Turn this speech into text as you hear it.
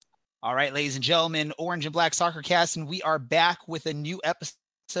All right, ladies and gentlemen, Orange and Black Soccer Cast, and we are back with a new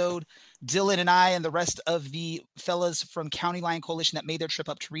episode. Dylan and I and the rest of the fellas from County Line Coalition that made their trip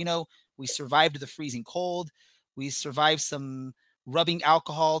up to Reno, we survived the freezing cold. We survived some rubbing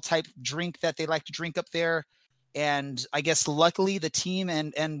alcohol type drink that they like to drink up there. And I guess luckily the team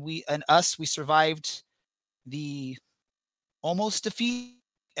and we survived the almost defeat,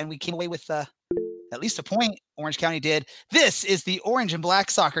 and we came away with at least a point. Orange County did. This is the Orange and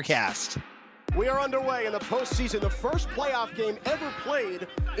Black Soccer Cast. We are underway in the postseason, the first playoff game ever played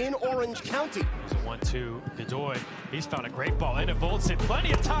in Orange County. It's a 1-2, Godoy. He's found a great ball into Voltson.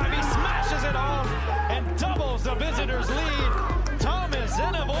 Plenty of time. He smashes it home and doubles the visitors' lead. Thomas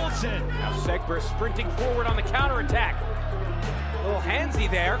Voltson. Now Segber sprinting forward on the counterattack. A little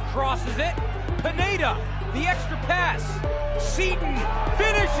handsy there. Crosses it. Pineda, the extra pass. Seaton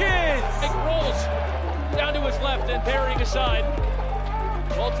finishes. It rolls down to his left and burying aside.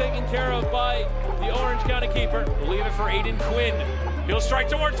 Well taken care of by the Orange County keeper. We'll leave it for Aiden Quinn. He'll strike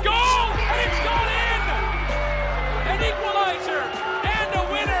towards goal, and it's gone in! An equalizer and a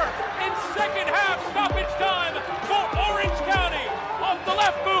winner in second half stoppage time for Orange County off the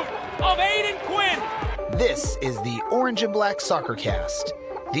left boot of Aiden Quinn. This is the Orange and Black Soccer Cast,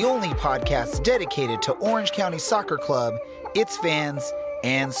 the only podcast dedicated to Orange County Soccer Club, its fans,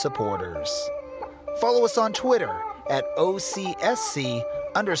 and supporters. Follow us on Twitter at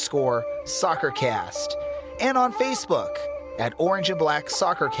OCSC_SoccerCast and on Facebook at Orange and Black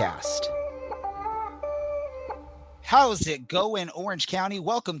Soccer Cast. How's it going, Orange County?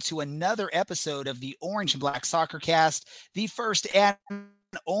 Welcome to another episode of the Orange and Black Soccer Cast, the first and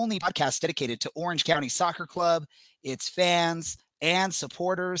only podcast dedicated to Orange County Soccer Club, its fans, and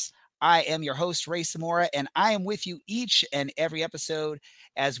supporters. I am your host, Ray Samora, and I am with you each and every episode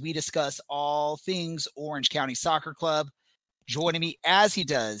as we discuss all things Orange County Soccer Club. Joining me as he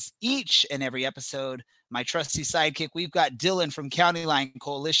does each and every episode, my trusty sidekick, we've got Dylan from County Line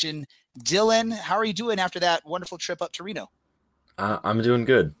Coalition. Dylan, how are you doing after that wonderful trip up to Reno? I'm doing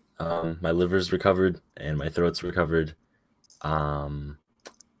good. My liver's recovered and my throat's recovered. And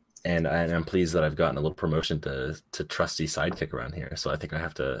I'm pleased that I've gotten a little promotion to trusty sidekick around here. So I think I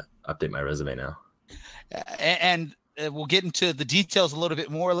have to update my resume now. And we'll get into the details a little bit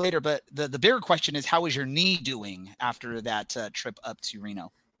more later. But the bigger question is, how is your knee doing after that trip up to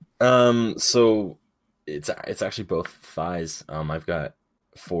Reno? So it's actually both thighs. I've got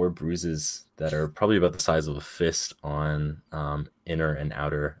 4 bruises that are probably about the size of a fist on inner and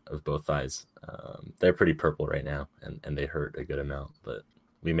outer of both thighs. They're pretty purple right now, and they hurt a good amount. But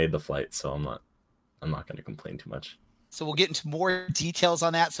we made the flight, so I'm not going to complain too much. So we'll get into more details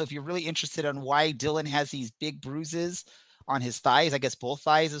on that. So if you're really interested on why Dylan has these big bruises on his thighs, I guess both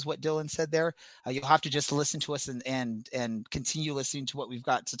thighs is what Dylan said there, you'll have to just listen to us and continue listening to what we've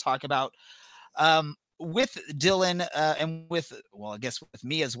got to talk about. With Dylan and with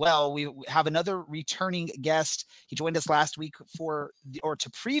me as well, we have another returning guest. He joined us last week to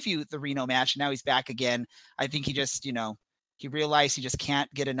preview the Reno match. And now he's back again. I think he just, he realized he just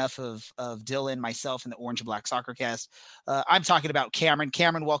can't get enough of Dylan, myself, and the Orange and Black Soccer Cast. I'm talking about Cameron.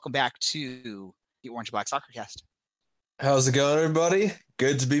 Cameron, welcome back to the Orange and Black Soccer Cast. How's it going, everybody?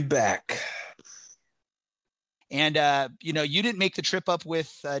 Good to be back. And, you didn't make the trip up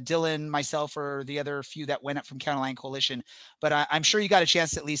with Dylan, myself, or the other few that went up from County Line Coalition, but I'm sure you got a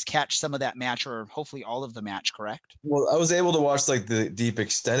chance to at least catch some of that match, or hopefully all of the match, correct? Well, I was able to watch the deep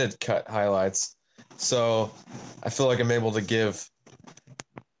extended cut highlights. So I feel like I'm able to give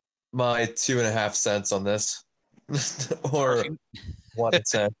my 2.5 cents on this or 1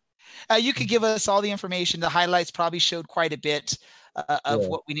 cent. You could give us all the information. The highlights probably showed quite a bit of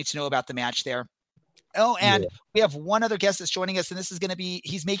what we need to know about the match there. Oh, and we have one other guest that's joining us, and this is going to be,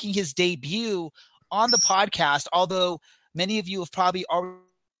 he's making his debut on the podcast, although many of you have probably already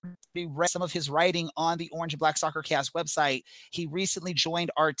read some of his writing on the Orange and Black Soccer Cast website. He recently joined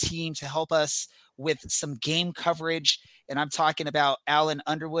our team to help us with some game coverage, and I'm talking about Alan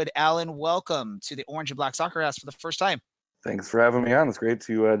Underwood. Alan, welcome to the Orange and Black Soccer Cast for the first time. Thanks for having me on. It's great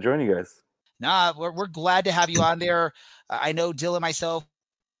to join you guys. We're glad to have you on there. I know Dylan and myself,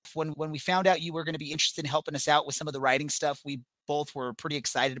 when we found out you were going to be interested in helping us out with some of the writing stuff, we both were pretty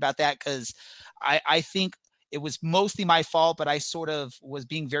excited about that, because I think it was mostly my fault, but I sort of was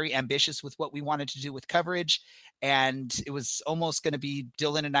being very ambitious with what we wanted to do with coverage. And it was almost going to be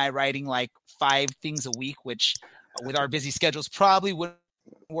Dylan and I writing like 5 things a week, which with our busy schedules probably wouldn't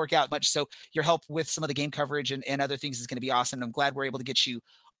work out much. So your help with some of the game coverage and other things is going to be awesome. I'm glad we're able to get you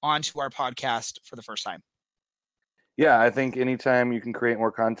onto our podcast for the first time. Yeah, I think anytime you can create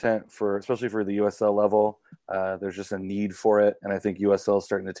more content especially for the USL level, there's just a need for it. And I think USL is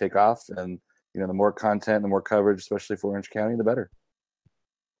starting to take off. And, the more content, the more coverage, especially for Orange County, the better.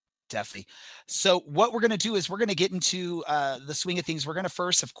 Definitely. So what we're going to do is we're going to get into the swing of things. We're going to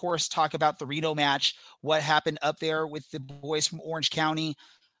first, of course, talk about the Reno match, what happened up there with the boys from Orange County.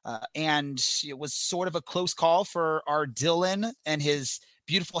 And it was sort of a close call for our Dylan and his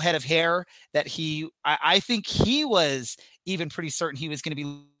beautiful head of hair that I think he was even pretty certain he was going to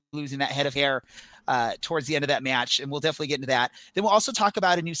be losing that head of hair towards the end of that match. And we'll definitely get into that. Then we'll also talk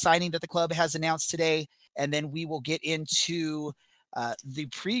about a new signing that the club has announced today. And then we will get into the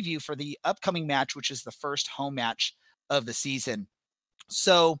preview for the upcoming match, which is the first home match of the season.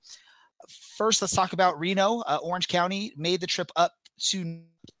 So first, let's talk about Reno. Orange County made the trip up to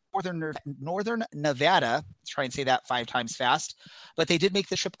Northern Nevada. Let's try and say that 5 times fast. But they did make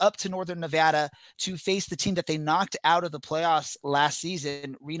the trip up to Northern Nevada to face the team that they knocked out of the playoffs last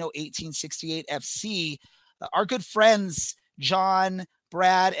season, Reno 1868 FC. Our good friends, John,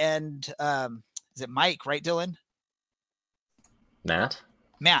 Brad, and is it Mike, right, Dylan?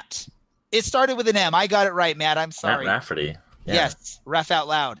 Matt. It started with an M. I got it right, Matt. I'm sorry. Matt Rafferty. Yeah. Yes, Ref Out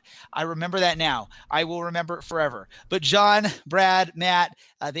Loud. I remember that now. I will remember it forever. But John, Brad, Matt,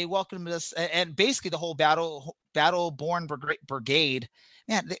 they welcomed us, and basically the whole Battle-Born Brigade.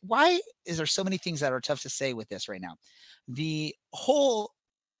 Man, why is there so many things that are tough to say with this right now? The whole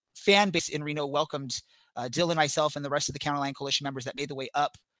fan base in Reno welcomed Dylan, myself, and the rest of the Counterline Coalition members that made the way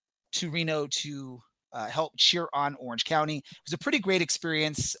up to Reno to help cheer on Orange County. It was a pretty great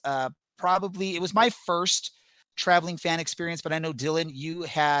experience. Probably it was my first traveling fan experience, but I know Dylan, you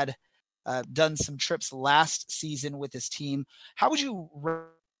had done some trips last season with this team. How would you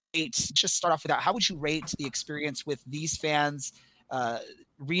rate, just start off with that, how would you rate the experience with these fans,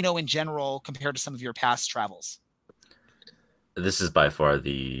 Reno in general, compared to some of your past travels? This is by far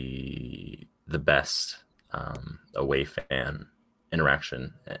the best away fan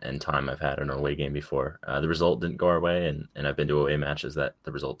interaction and time I've had in an away game before. The result didn't go our way, and I've been to away matches that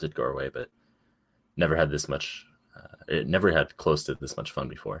the result did go our way, but never had this much. It never had close to this much fun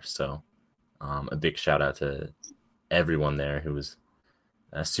before. So a big shout out to everyone there who was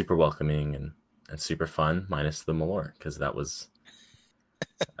super welcoming and super fun, minus the Malort, because that was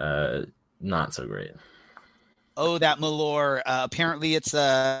not so great. Oh, that Malort. Apparently it's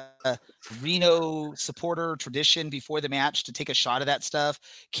a Reno supporter tradition before the match to take a shot of that stuff.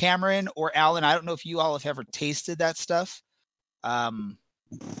 Cameron or Alan, I don't know if you all have ever tasted that stuff.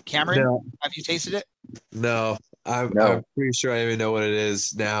 Cameron, No. have you tasted it? No, I'm pretty sure I even know what it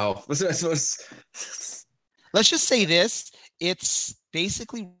is now. Let's just say this. It's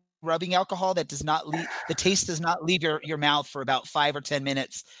basically rubbing alcohol that does not leave, the taste does not leave your mouth for about 5 or 10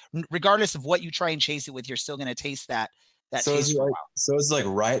 minutes. Regardless of what you try and chase it with, you're still going to taste that so taste for a while. So it's like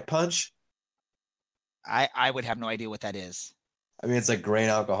Riot Punch? I would have no idea what that is. I mean, it's like grain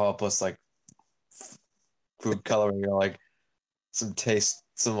alcohol plus like food coloring, like some taste,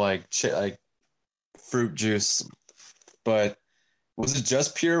 some like fruit juice. But was it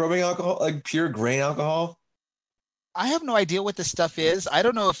just pure rubbing alcohol, like pure grain alcohol? I have no idea what this stuff is. I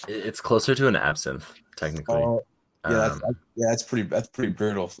don't know if It's closer to an absinthe, technically. That's pretty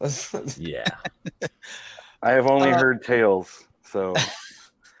brutal. Yeah. I have only heard tales, so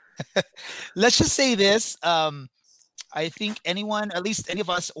let's just say this. I think anyone, at least any of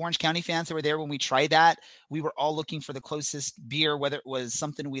us Orange County fans that were there when we tried that, we were all looking for the closest beer, whether it was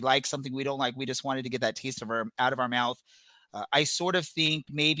something we like, something we don't like. We just wanted to get that taste out of our mouth. I sort of think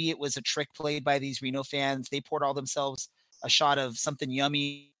maybe it was a trick played by these Reno fans. They poured all themselves a shot of something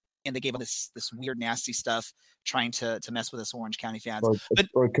yummy, and they gave us this weird, nasty stuff, trying to mess with us Orange County fans.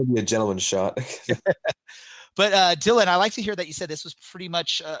 Or it could be a gentleman's shot. But Dylan, I like to hear that you said this was pretty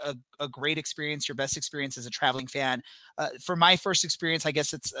much a great experience, your best experience as a traveling fan. For my first experience, I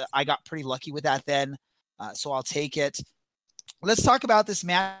guess I got pretty lucky with that then, so I'll take it. Let's talk about this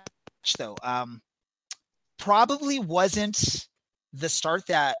match, though. Probably wasn't the start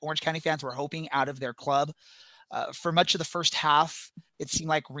that Orange County fans were hoping out of their club. For much of the first half, it seemed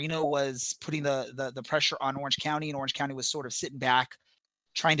like Reno was putting the pressure on Orange County, and Orange County was sort of sitting back,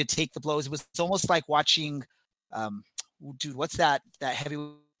 trying to take the blows. It was almost like watching, what's that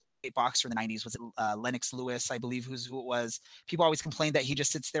heavyweight boxer in the 90s? Was it Lennox Lewis, I believe, who it was? People always complain that he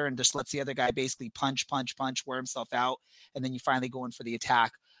just sits there and just lets the other guy basically punch, wear himself out, and then you finally go in for the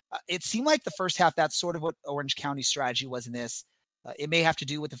attack. It seemed like the first half, that's sort of what Orange County's strategy was in this. It may have to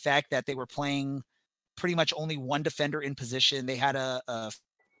do with the fact that they were playing pretty much only one defender in position. They had a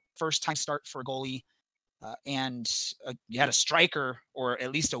first-time start for a goalie, and you had a striker or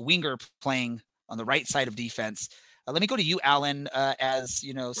at least a winger playing on the right side of defense. Let me go to you, Alan, as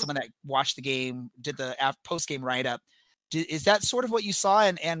someone that watched the game, did the post game write up. Is that sort of what you saw,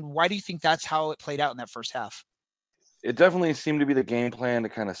 and why do you think that's how it played out in that first half? It definitely seemed to be the game plan to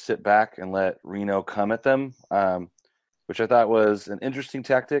kind of sit back and let Reno come at them, which I thought was an interesting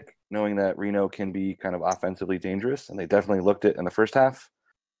tactic, knowing that Reno can be kind of offensively dangerous, and they definitely looked it in the first half.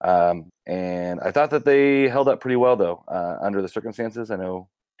 And I thought that they held up pretty well, though, under the circumstances. I know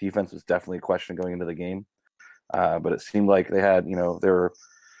defense was definitely a question going into the game, but it seemed like they had, there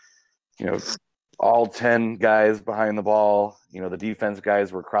were, all 10 guys behind the ball. The defense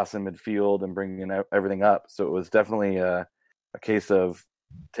guys were crossing midfield and bringing everything up. So it was definitely a case of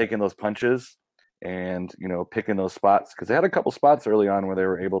taking those punches and, picking those spots, because they had a couple spots early on where they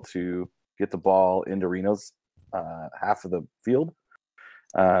were able to get the ball into Reno's half of the field.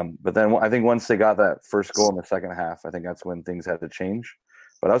 But then I think once they got that first goal in the second half, I think that's when things had to change.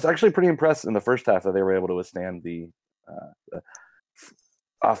 But I was actually pretty impressed in the first half that they were able to withstand the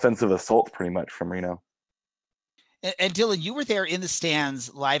offensive assault pretty much from Reno. And Dylan, you were there in the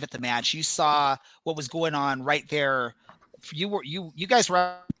stands live at the match. You saw what was going on right there. You guys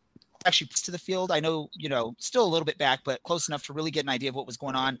were actually to the field. I know, still a little bit back, but close enough to really get an idea of what was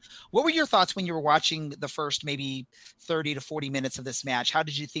going on. What were your thoughts when you were watching the first maybe 30 to 40 minutes of this match? How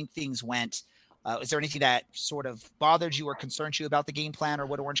did you think things went? Is there anything that sort of bothered you or concerned you about the game plan or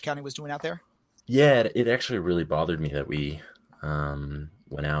what Orange County was doing out there? Yeah, it actually really bothered me that we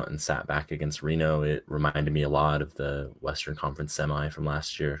went out and sat back against Reno. It reminded me a lot of the Western Conference semi from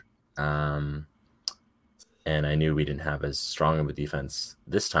last year. And I knew we didn't have as strong of a defense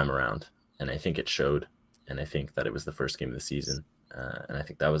this time around. And I think it showed. And I think that it was the first game of the season. And I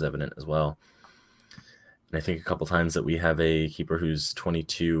think that was evident as well. And I think a couple times that we have a keeper who's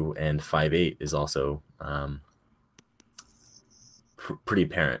 22 and 5'8" is also pretty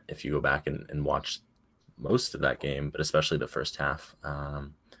apparent if you go back and watch most of that game, but especially the first half. I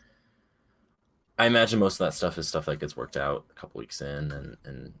imagine most of that stuff is stuff that gets worked out a couple weeks in,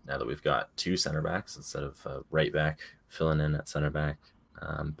 and now that we've got two center backs instead of right back filling in at center back.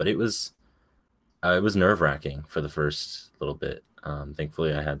 But it was nerve-wracking for the first little bit.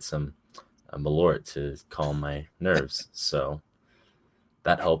 Thankfully, I had some Malort to calm my nerves, so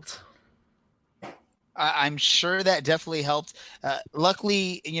that helped. I'm sure that definitely helped.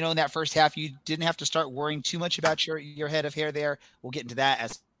 Luckily, in that first half, you didn't have to start worrying too much about your head of hair there. We'll get into that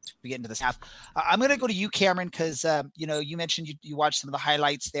as we get into this half. I'm going to go to you, Cameron, because, you mentioned you watched some of the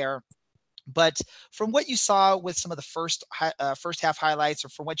highlights there. But from what you saw with some of the first half highlights, or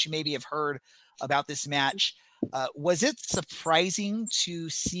from what you maybe have heard about this match, was it surprising to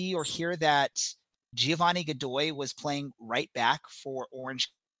see or hear that Giovanni Godoy was playing right back for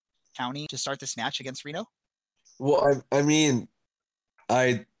Orange County to start this match against Reno? Well, I mean,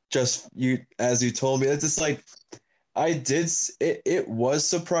 as you told me, it's just like it was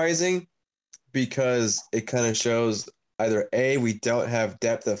surprising, because it kind of shows either A, we don't have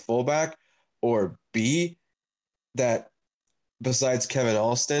depth at fullback, or B, that besides Kevin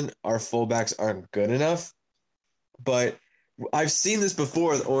Alston, our fullbacks aren't good enough. But I've seen this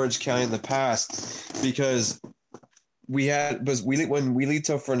before with Orange County in the past, because when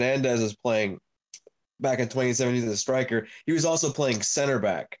Wilito Fernandez was playing back in 2017 as a striker, he was also playing center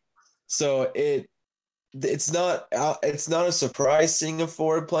back. So it's not a surprise seeing a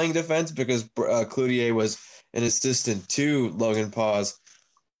forward playing defense, because Cloutier was an assistant to Logan Paz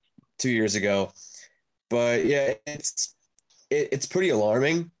 2 years ago. But yeah, it's pretty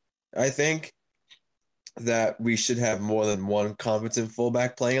alarming, I think, that we should have more than one competent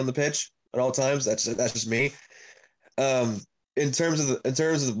fullback playing on the pitch at all times. That's just me. In terms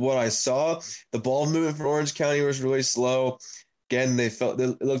of what I saw, the ball movement for Orange County was really slow. Again,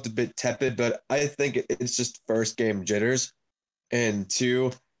 it looked a bit tepid, but I think it's just first game jitters. And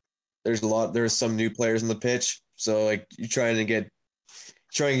two, there's some new players on the pitch, so like you're trying to get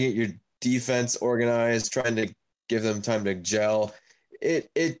your defense organized, trying to give them time to gel.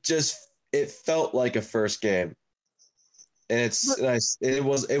 It felt like a first game, and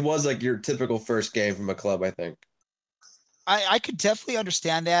it was like your typical first game from a club, I think. I could definitely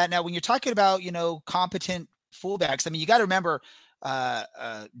understand that. Now, when you're talking about, competent fullbacks, I mean, you got to remember,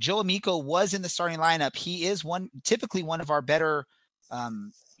 Joe Amico was in the starting lineup. He is typically one of our better,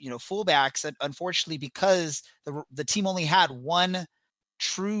 fullbacks. And unfortunately, because the team only had one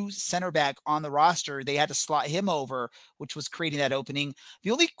true center back on the roster, they had to slot him over, which was creating that opening.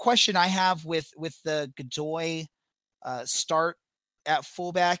 The only question I have with the Godoy start at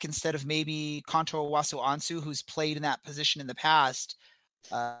fullback instead of maybe Kanto Owasso Ansu, who's played in that position in the past,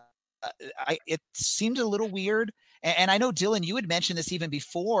 it seemed a little weird. And I know, Dylan, you had mentioned this even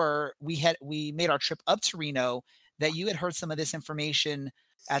before we made our trip up to Reno, that you had heard some of this information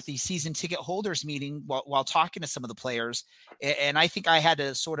at the season ticket holders meeting while talking to some of the players. And I think I had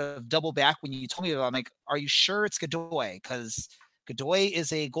to sort of double back when you told me about it. I'm like, are you sure it's Godoy? Because Godoy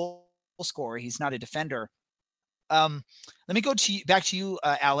is a goal scorer. He's not a defender. Let me go back to you,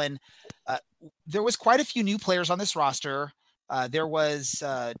 Alan. There was quite a few new players on this roster. There was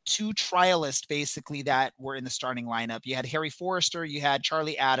 2 trialists basically that were in the starting lineup. You had Harry Forrester, you had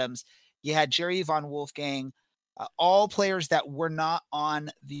Charlie Adams, you had Jerry Von Wolfgang, all players that were not on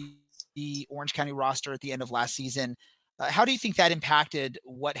the Orange County roster at the end of last season. How do you think that impacted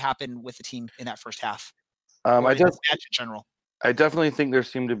what happened with the team in that first half? I just match in general. I definitely think there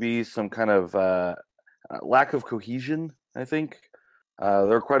seemed to be some kind of lack of cohesion. I think there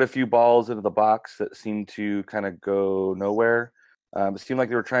were quite a few balls into the box that seemed to kind of go nowhere. It seemed like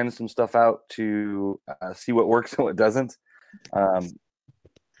they were trying some stuff out to see what works and what doesn't.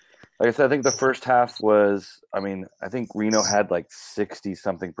 Like I said, I think the first half was, I think Reno had like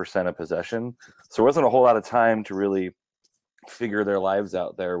 60-something% of possession. So there wasn't a whole lot of time to really figure their lives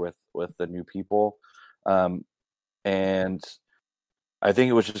out there with the new people. And I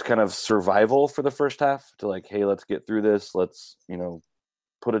think it was just kind of survival for the first half to like, hey, let's get through this. Let's,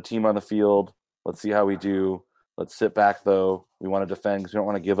 put a team on the field. Let's see how we do. Let's sit back, though. We want to defend because we don't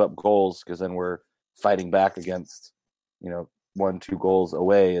want to give up goals because then we're fighting back against, 1-2 goals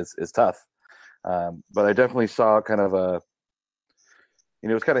away is tough. But I definitely saw kind of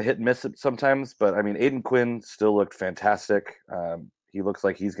it was kind of hit and miss sometimes. But, Aiden Quinn still looked fantastic. He looks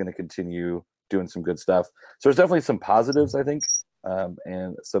like he's going to continue doing some good stuff. So there's definitely some positives, I think.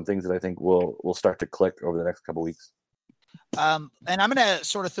 And some things that I think will start to click over the next couple weeks. And I'm going to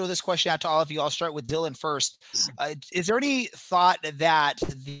sort of throw this question out to all of you. I'll start with Dylan first. Is there any thought that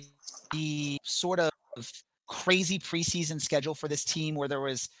the sort of crazy preseason schedule for this team where there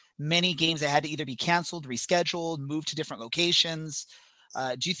was many games that had to either be canceled, rescheduled, moved to different locations,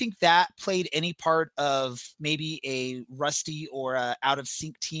 do you think that played any part of maybe a rusty or out of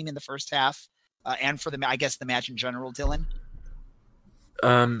sync team in the first half? And for the match in general, Dylan?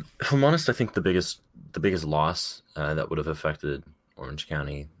 If I'm honest, I think the biggest loss that would have affected Orange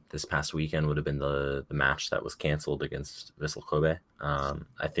County this past weekend would have been the match that was canceled against Vissel Kobe.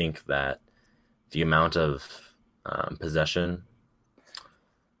 I think that the amount of possession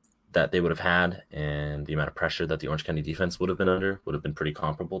that they would have had and the amount of pressure that the Orange County defense would have been under would have been pretty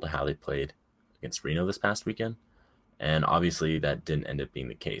comparable to how they played against Reno this past weekend. And obviously that didn't end up being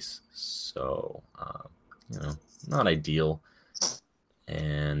the case. So, not ideal.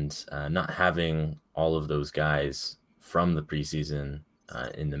 And not having all of those guys from the preseason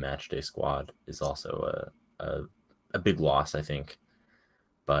in the matchday squad is also a big loss, I think.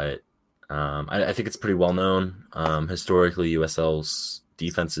 But I think it's pretty well known. Historically, USL's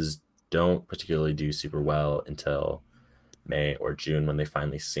defenses don't particularly do super well until May or June when they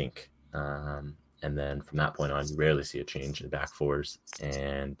finally sink. And then from that point on, you rarely see a change in back fours,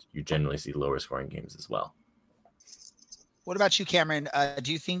 and you generally see lower scoring games as well. What about you, Cameron?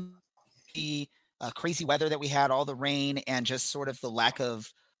 Do you think the crazy weather that we had, all the rain, and just sort of the lack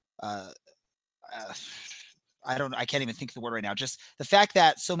of, I can't even think of the word right now, just the fact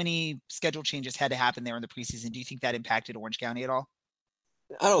that so many schedule changes had to happen there in the preseason, do you think that impacted Orange County at all?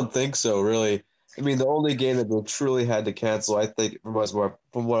 I don't think so, really. The only game that they truly had to cancel, I think, from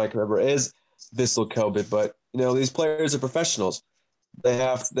what I can remember, is Vissel Kobe. But, these players are professionals. They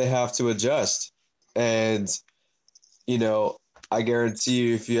have to adjust. And I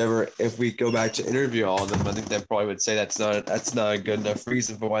guarantee you, if we go back to interview all of them, I think they probably would say that's not a good enough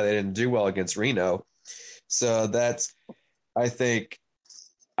reason for why they didn't do well against Reno. So I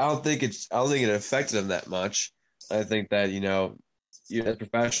don't think it affected them that much. I think that you as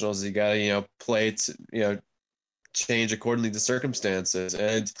professionals, you gotta play to change accordingly to circumstances,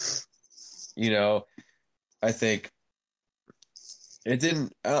 and I think it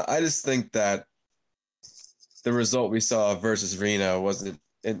didn't. I just think that the result we saw versus Reno wasn't.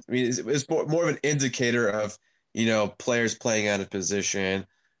 It was more of an indicator of players playing out of position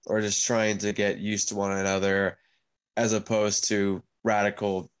or just trying to get used to one another, as opposed to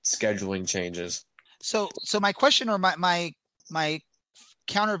radical scheduling changes. So my question, or my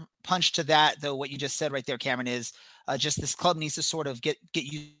counter punch to that, though, what you just said right there, Cameron, is just this club needs to sort of get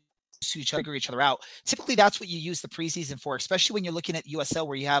used to each other out. Typically, that's what you use the preseason for, especially when you're looking at USL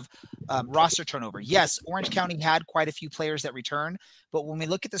where you have roster turnover. Yes, Orange County had quite a few players that return, but when we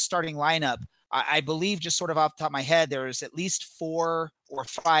look at the starting lineup, I believe, just sort of off the top of my head, there's at least 4 or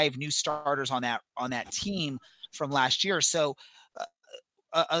 5 new starters on that team from last year. So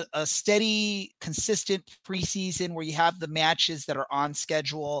a steady, consistent preseason where you have the matches that are on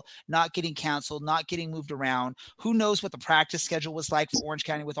schedule, not getting canceled, not getting moved around. Who knows what the practice schedule was like for Orange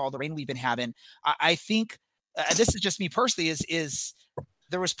County with all the rain we've been having? I think this is just me personally, is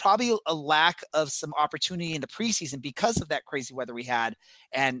there was probably a lack of some opportunity in the preseason because of that crazy weather we had.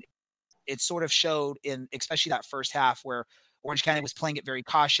 And it sort of showed in especially that first half where Orange County was playing it very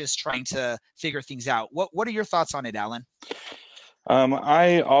cautious, trying to figure things out. What are your thoughts on it, Alan?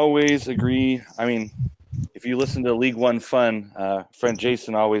 I always agree. I mean, if you listen to League One Fun, friend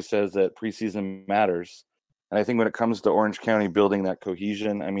Jason always says that preseason matters. And I think when it comes to Orange County building that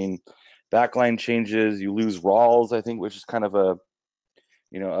cohesion, I mean, backline changes, you lose Rawls, I think, which is kind of a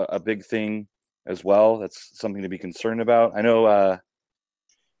big thing as well. That's something to be concerned about. I know,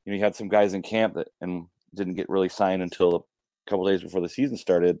 you had some guys in camp that and didn't get really signed until a couple days before the season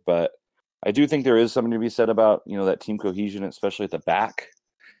started, but I do think there is something to be said about, that team cohesion, especially at the back.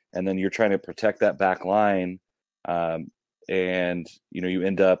 And then you're trying to protect that back line. And, you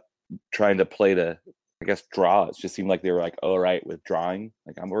end up trying to play to, I guess, draw. It just seemed like they were like, all right, with drawing,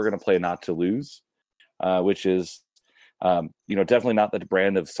 like we're going to play not to lose, which is, definitely not the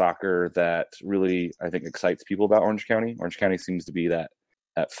brand of soccer that really, I think, excites people about Orange County. Orange County seems to be that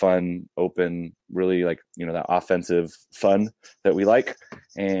fun, open, really like, that offensive fun that we like.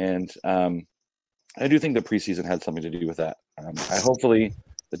 And I do think the preseason had something to do with that. Hopefully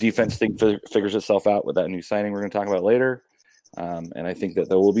the defense thing figures itself out with that new signing we're going to talk about later. And I think that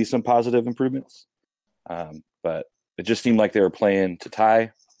there will be some positive improvements. But it just seemed like they were playing to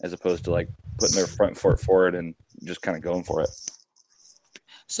tie as opposed to like putting their front foot forward and just kind of going for it.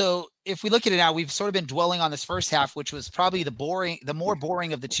 So if we look at it now, we've sort of been dwelling on this first half, which was probably the more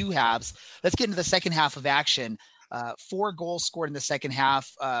boring of the two halves. Let's get into the second half of action. 4 goals scored in the second half.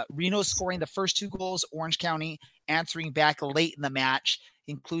 Reno scoring the first 2 goals, Orange County answering back late in the match,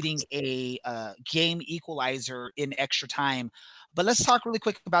 including a game equalizer in extra time. But let's talk really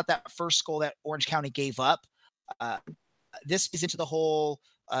quick about that first goal that Orange County gave up. This is into the whole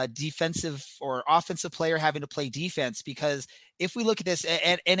defensive or offensive player having to play defense, because if we look at this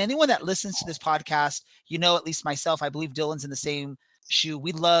and anyone that listens to this podcast, at least myself, I believe Dylan's in the same shoe.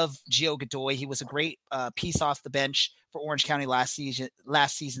 We love Gio Godoy. He was a great piece off the bench for Orange County last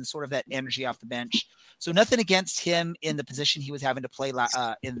season, sort of that energy off the bench. So nothing against him in the position he was having to play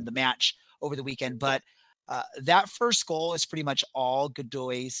in the match over the weekend. But that first goal is pretty much all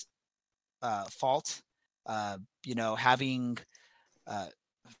Godoy's fault. Having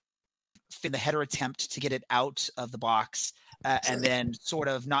in the header attempt to get it out of the box and then sort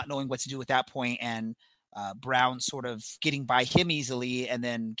of not knowing what to do at that point, and Brown sort of getting by him easily and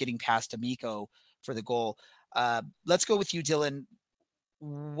then getting past Amico for the goal. Let's go with you, Dylan.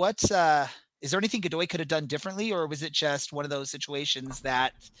 What is there anything Godoy could have done differently, or was it just one of those situations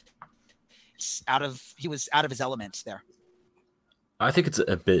that he was out of his element there? I think it's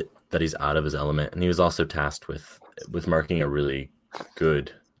a bit that he's out of his element, and he was also tasked with marking a really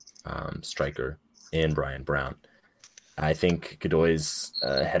good striker in Brian Brown. I think Godoy's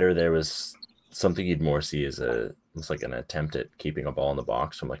header there was something you'd more see as almost like an attempt at keeping a ball in the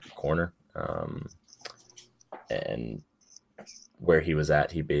box from like the corner. And where he was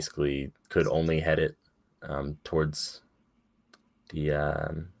at, he basically could only head it towards the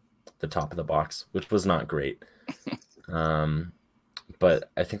top of the box, which was not great.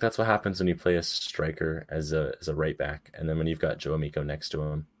 But I think that's what happens when you play a striker as a right back, and then when you've got Joe Amico next to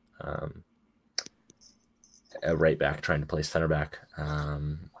him, a right back trying to play center back,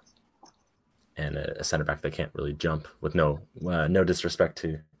 and a center back that can't really jump. With no disrespect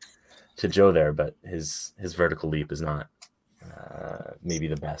to Joe there, but his vertical leap is not maybe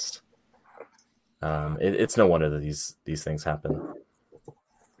the best. It's no wonder that these things happen.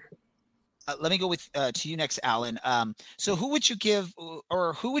 Let me go with to you next, Alan. So who would you give,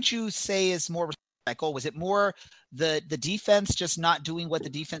 or who would you say is more that goal? Was it more the defense just not doing what the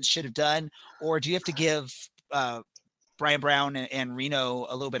defense should have done, or do you have to give Brian Brown and Reno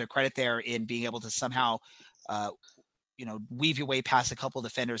a little bit of credit there in being able to somehow, weave your way past a couple of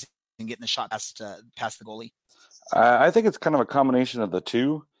defenders and getting the shot past the goalie? I think it's kind of a combination of the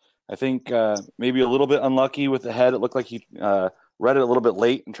two. I think maybe a little bit unlucky with the head. It looked like he read it a little bit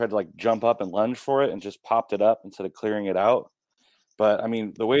late and tried to like jump up and lunge for it and just popped it up instead of clearing it out. But I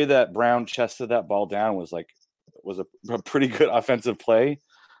mean, the way that Brown chested that ball down was a pretty good offensive play.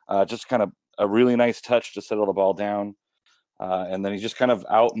 Just kind of a really nice touch to settle the ball down. And then he just kind of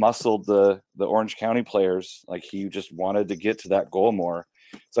out-muscled the Orange County players. Like he just wanted to get to that goal more.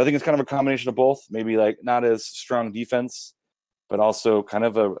 So I think it's kind of a combination of both. Maybe like not as strong defense, but also kind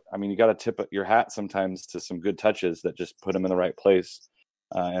of you got to tip your hat sometimes to some good touches that just put him in the right place.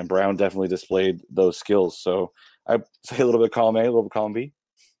 and Brown definitely displayed those skills. So I say a little bit column A, a little bit column B.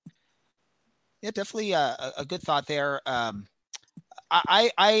 Yeah, definitely a good thought there.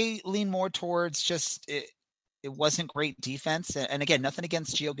 I lean more towards just it wasn't great defense, and again, nothing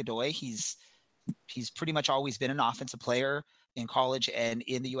against Gio Godoy. He's pretty much always been an offensive player in college and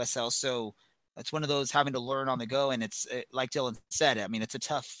in the USL. So it's one of those having to learn on the go. And it's like Dylan said, I mean, it's a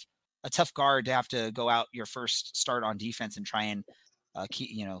tough guard to have to go out your first start on defense and try and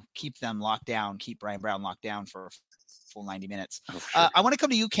keep them locked down, keep Brian Brown locked down for a full 90 minutes. Oh, sure. I want to come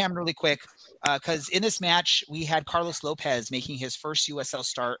to you, Cam, really quick, because in this match, we had Carlos Lopez making his first USL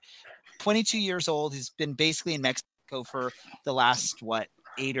start, 22 years old. He's been basically in Mexico for the last,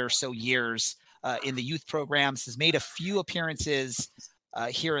 8 or so years in the youth programs, has made a few appearances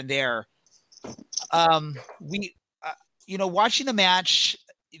here and there. Watching the match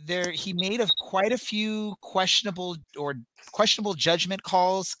there, he made quite a few questionable judgment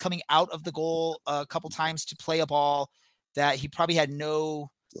calls coming out of the goal a couple times to play a ball that he probably had no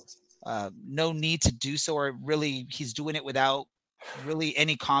need to do so, or really he's doing it without really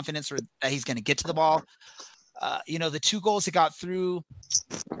any confidence or that he's going to get to the ball. The 2 goals he got through,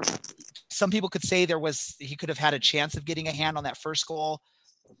 some people could say he could have had a chance of getting a hand on that first goal.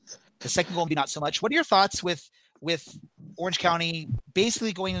 The second goal, maybe not so much. What are your thoughts with Orange County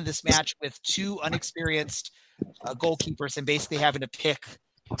basically going into this match with 2 unexperienced goalkeepers and basically having to pick,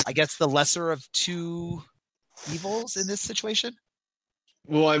 I guess, the lesser of 2 evils in this situation?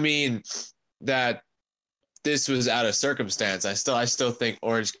 Well, I mean, that this was out of circumstance. I still think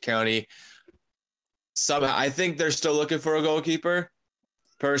Orange County somehow, I think they're still looking for a goalkeeper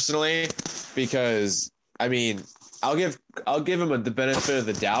personally, because I mean, I'll give him the benefit of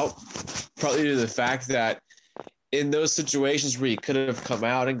the doubt, probably due to the fact that in those situations where he could have come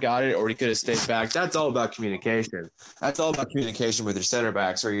out and got it, or he could have stayed back, that's all about communication. That's all about communication with your center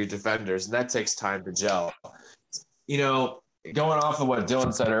backs or your defenders, and that takes time to gel. Going off of what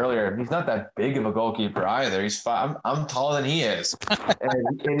Dylan said earlier, he's not that big of a goalkeeper either. He's I'm taller than he is,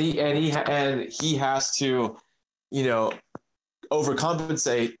 and he has to,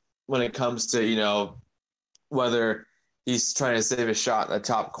 overcompensate when it comes to, whether he's trying to save a shot in the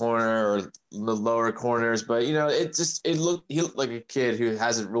top corner or the lower corners. But, he looked like a kid who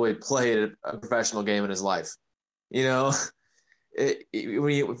hasn't really played a professional game in his life. When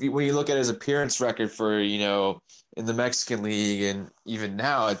you look at his appearance record for, in the Mexican league, and even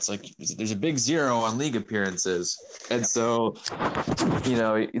now, it's like there's a big 0 on league appearances. And so,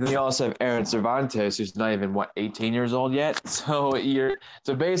 you also have Aaron Cervantes, who's not even 18 years old yet. So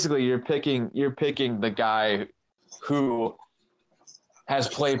basically you're picking the guy who has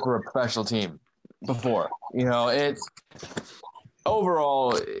played for a professional team before. It's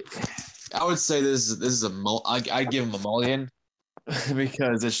overall, I would say this is I give him a mulligan.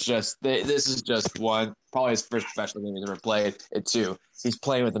 Because this is just one, probably his first professional game he's ever played. At 2, he's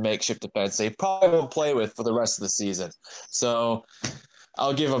playing with a makeshift defense that he probably won't play with for the rest of the season. So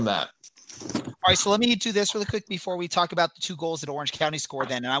I'll give him that. All right, so let me do this really quick before we talk about the 2 goals that Orange County scored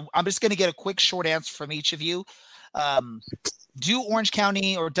then. And I'm just going to get a quick short answer from each of you. Does Orange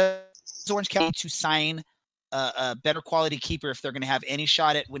County to sign a better quality keeper if they're going to have any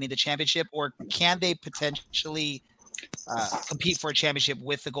shot at winning the championship, or can they potentially compete for a championship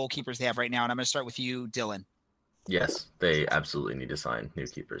with the goalkeepers they have right now? And I'm going to start with you, Dylan. Yes, they absolutely need to sign new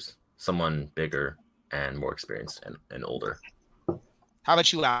keepers, someone bigger and more experienced and older. How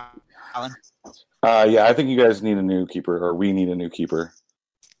about you, Alan? Yeah, I think you guys need a new keeper, or we need a new keeper.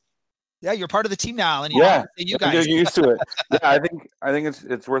 Yeah, you're part of the team now, Alan. You guys get used to it. Yeah, I think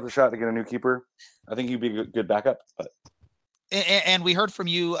it's worth a shot to get a new keeper. I think you'd be a good backup. But and we heard from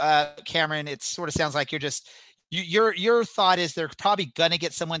you, Cameron. It sort of sounds like you're just. Your thought is they're probably going to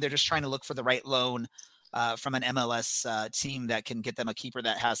get someone. They're just trying to look for the right loan from an MLS team that can get them a keeper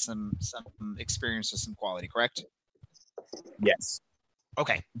that has some experience or some quality, correct? Yes.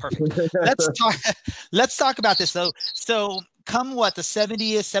 Okay, perfect. Let's talk about this though. So come the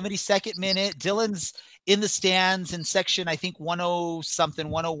 70th, 72nd minute, Dylan's in the stands in section, I think 101 to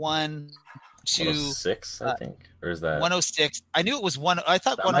 106, I think, or is that 106? I knew it was one. I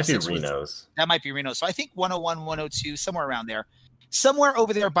thought that 106 might be Reno's. That might be Reno. So I think 101, 102, somewhere around there, somewhere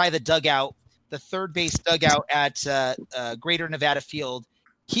over there by the dugout, the third base dugout at Greater Nevada Field.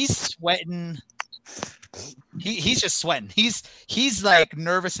 He's sweating. He's just sweating. He's like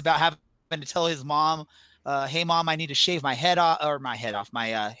nervous about having to tell his mom, "Hey, mom, I need to shave my hair off my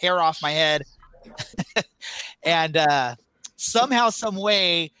head." And somehow, some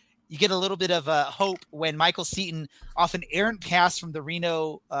way, you get a little bit of hope when Michael Seton off an errant pass from the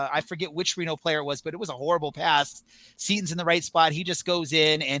Reno, I forget which Reno player it was, but it was a horrible pass. Seton's in the right spot. He just goes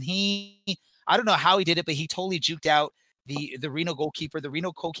in, and I don't know how he did it, but he totally juked out the Reno goalkeeper. The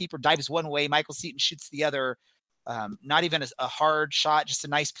Reno goalkeeper dives one way, Michael Seton shoots the other. Not even a hard shot, just a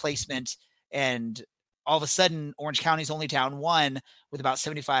nice placement. And all of a sudden, Orange County's only down 1 with about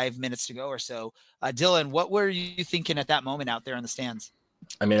 75 minutes to go or so. Dylan, what were you thinking at that moment out there in the stands?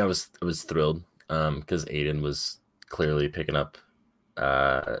 I mean, I was thrilled because Aiden was clearly picking up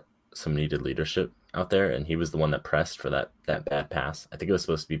some needed leadership out there, and he was the one that pressed for that bad pass. I think it was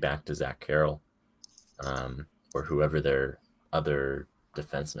supposed to be back to Zach Carroll or whoever their other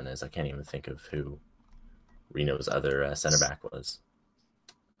defenseman is. I can't even think of who Reno's other center back was.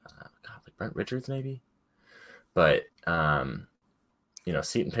 Like Brent Richards maybe? But,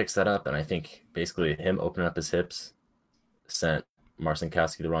 Seton picks that up, and I think basically him opening up his hips sent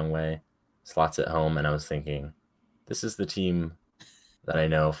Marcinkowski the wrong way, slots it home, and I was thinking, this is the team that I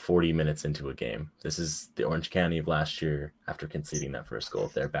know 40 minutes into a game. This is the Orange County of last year after conceding that first goal.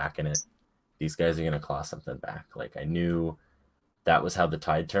 If they're back in it, these guys are going to claw something back. Like, I knew that was how the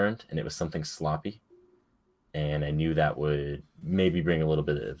tide turned, and it was something sloppy. And I knew that would maybe bring a little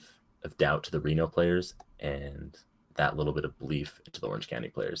bit of doubt to the Reno players and that little bit of belief to the Orange County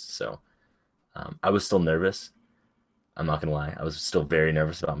players. So I was still nervous. I'm not going to lie. I was still very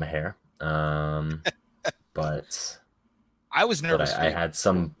nervous about my hair. But I was nervous. I had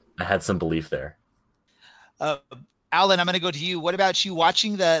some belief there. Alan, I'm going to go to you. What about you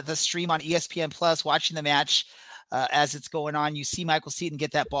watching the stream on ESPN Plus, watching the match as it's going on? You see Michael Seton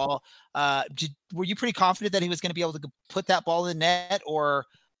get that ball. Were you pretty confident that he was going to be able to put that ball in the net, or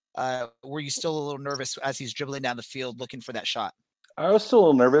were you still a little nervous as he's dribbling down the field looking for that shot? I was still a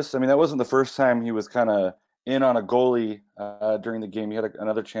little nervous. I mean, that wasn't the first time he was kind of in on a goalie during the game. He had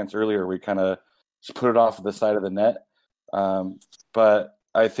another chance earlier where he kind of just put it off the side of the net. But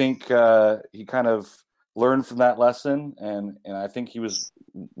I think he kind of learned from that lesson, and I think he was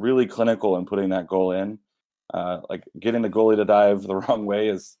really clinical in putting that goal in. Like getting the goalie to dive the wrong way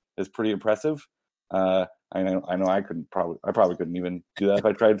is pretty impressive. I know I probably couldn't even do that if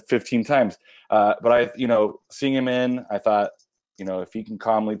I tried 15 times. But seeing him in, I thought, if he can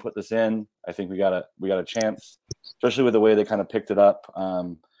calmly put this in, I think we got a chance, especially with the way they kind of picked it up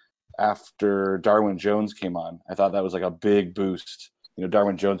after Darwin Jones came on. I thought that was like a big boost.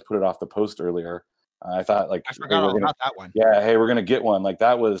 Darwin Jones put it off the post earlier. I thought, like, I forgot all about that one. Yeah, hey, we're gonna get one. Like,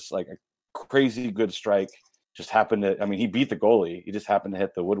 that was like a crazy good strike. Just happened to. I mean, he beat the goalie. He just happened to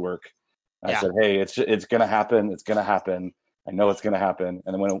hit the woodwork. I said, hey, it's gonna happen. It's gonna happen. I know it's gonna happen.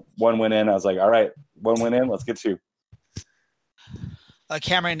 And then when one went in, I was like, all right, one went in. Let's get two.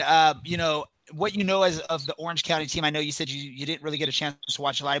 Cameron, what as of the Orange County team. I know you said you didn't really get a chance to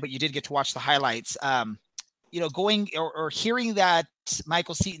watch live, but you did get to watch the highlights. Going or hearing that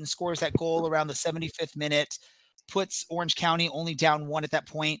Michael Seton scores that goal around the 75th minute, puts Orange County only down 1 at that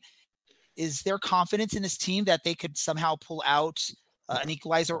point. Is there confidence in this team that they could somehow pull out an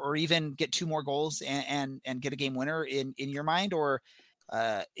equalizer or even get 2 more goals and get a game winner in your mind? Or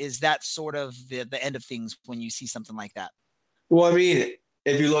is that sort of the end of things when you see something like that? Well, I mean,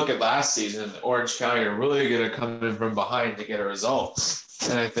 if you look at last season, Orange County are really going to come in from behind to get a result.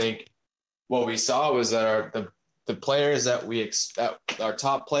 And I think what we saw was that the players that our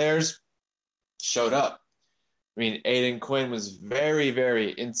top players showed up. I mean, Aiden Quinn was very,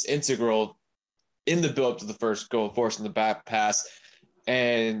 very integral in the build-up to the first goal, forcing the back pass.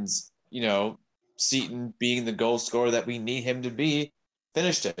 And, Seton being the goal scorer that we need him to be,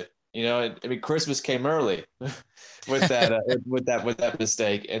 finished it. I mean, Christmas came early with that with that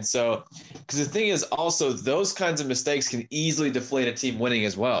mistake. And so, because the thing is also, those kinds of mistakes can easily deflate a team winning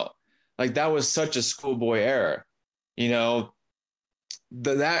as well. Like, that was such a schoolboy error.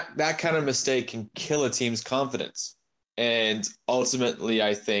 That kind of mistake can kill a team's confidence. And ultimately,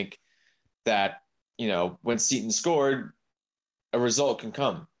 I think that, when Seton scored, a result can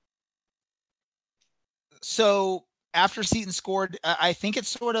come. So after Seton scored, I think it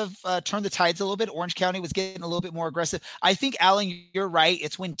sort of turned the tides a little bit. Orange County was getting a little bit more aggressive. I think, Alan, you're right.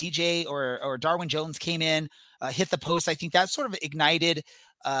 It's when DJ or Darwin Jones came in, hit the post. I think that sort of ignited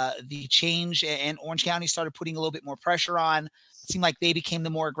the change, and Orange County started putting a little bit more pressure on. It seemed like they became the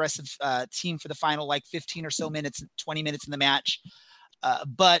more aggressive team for the final 15 or so minutes, 20 minutes in the match.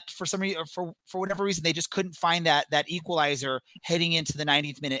 But for some reason, for whatever reason, they just couldn't find that equalizer heading into the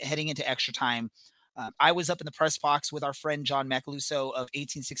 90th minute, heading into extra time. I was up in the press box with our friend John Macaluso of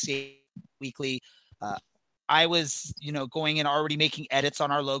 1868 Weekly. I was, going and already making edits on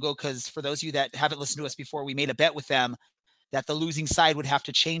our logo, because for those of you that haven't listened to us before, we made a bet with them that the losing side would have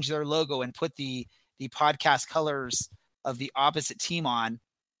to change their logo and put the podcast colors of the opposite team on.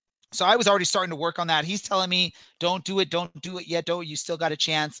 So I was already starting to work on that. He's telling me, don't do it yet. You still got a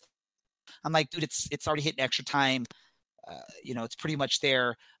chance. I'm like, dude, it's already hitting extra time. It's pretty much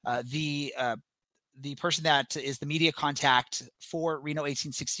there. The person that is the media contact for Reno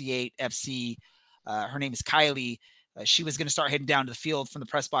 1868 FC, her name is Kylie. She was going to start heading down to the field from the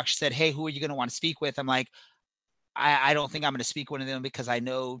press box. She said, hey, who are you going to want to speak with? I'm like, I don't think I'm going to speak with one of them because I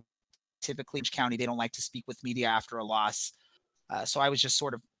know typically in Orange County, they don't like to speak with media after a loss. So I was just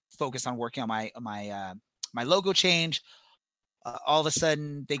sort of focused on working on my logo change. All of a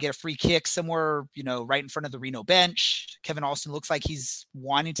sudden they get a free kick somewhere, right in front of the Reno bench. Kevin Alston looks like he's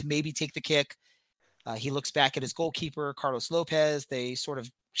wanting to maybe take the kick. He looks back at his goalkeeper, Carlos Lopez. They sort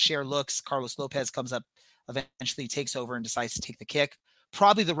of share looks. Carlos Lopez comes up, eventually takes over and decides to take the kick.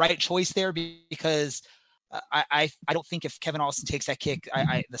 Probably the right choice there because I don't think if Kevin Alston takes that kick,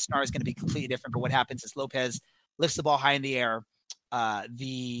 the scenario is going to be completely different. But what happens is Lopez lifts the ball high in the air.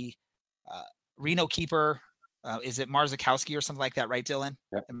 The Reno keeper, is it Marzakowski or something like that, right, Dylan?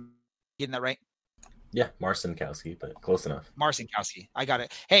 Yep. Am I getting that right? Yeah, Marcinkowski, but close enough. Marcinkowski, I got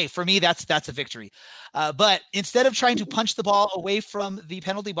it. Hey, for me, that's a victory. But instead of trying to punch the ball away from the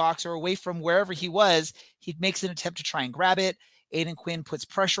penalty box or away from wherever he was, he makes an attempt to try and grab it. Aiden Quinn puts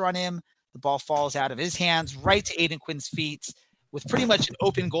pressure on him. The ball falls out of his hands right to Aiden Quinn's feet with pretty much an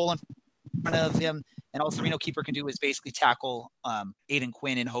open goal in front of him. And all the Reno keeper can do is basically tackle Aiden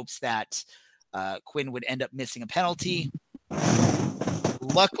Quinn in hopes that Quinn would end up missing a penalty.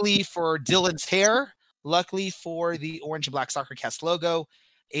 Luckily for Dylan's hair, luckily for the Orange and Black Soccer Cast logo,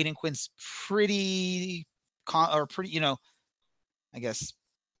 Aiden Quinn's pretty, I guess,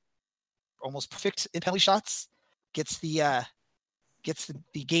 almost perfect in penalty shots. Gets the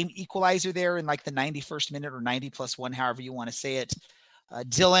game equalizer there in like the 91st minute or 90+1, however you want to say it.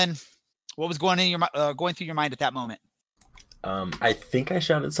 Dylan, what was going through your mind at that moment? I think I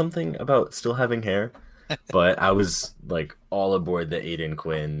shouted something about still having hair, but I was like all aboard the Aiden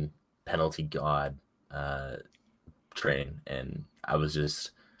Quinn penalty god train, and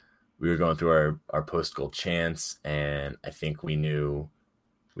we were going through our post goal chants, and I think we knew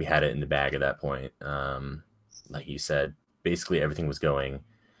we had it in the bag at that point. Like you said, basically everything was going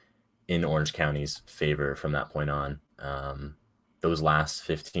in Orange County's favor from that point on. Those last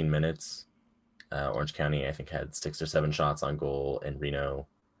 15 minutes, Orange County, I think, had 6 or 7 shots on goal, and Reno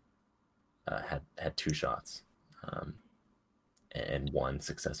had 2 shots and 1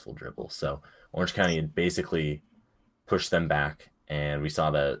 successful dribble. So Orange County had basically pushed them back, and we saw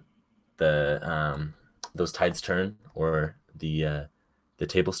that those tides turn, or the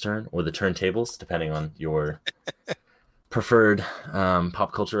tables turn, or the turntables, depending on your preferred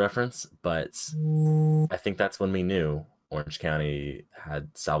pop culture reference. But I think that's when we knew Orange County had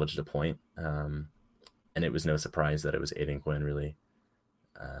salvaged a point, and it was no surprise that it was Aiden Quinn really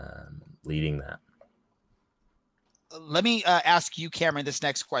leading that. Let me ask you, Cameron, this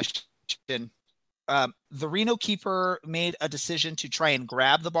next question. The Reno keeper made a decision to try and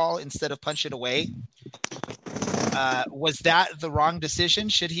grab the ball instead of punch it away. Was that the wrong decision?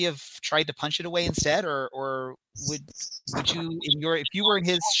 Should he have tried to punch it away instead, or would you, if you were in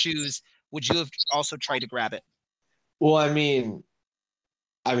his shoes, would you have also tried to grab it? Well, I mean,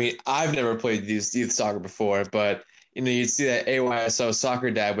 I've never played youth soccer before, but you'd see that AYSO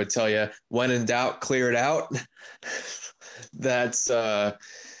soccer dad would tell you, when in doubt, clear it out. That's I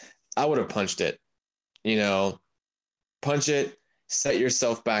would have punched it. Punch it, set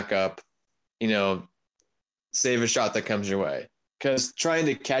yourself back up. Save a shot that comes your way. Because trying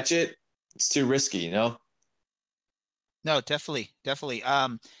to catch it, it's too risky. No, definitely.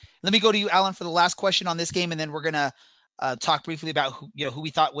 Let me go to you, Alan, for the last question on this game, and then we're gonna talk briefly about who we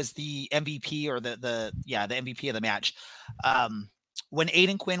thought was the MVP or the MVP of the match. When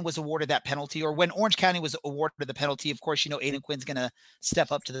Aiden Quinn was awarded that penalty, or when Orange County was awarded the penalty, of course, Aiden Quinn's going to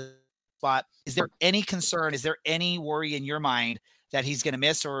step up to the spot. Is there any concern? Is there any worry in your mind that he's going to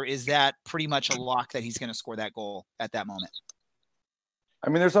miss, or is that pretty much a lock that he's going to score that goal at that moment? I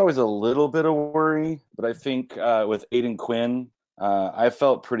mean, there's always a little bit of worry, but I think with Aiden Quinn, I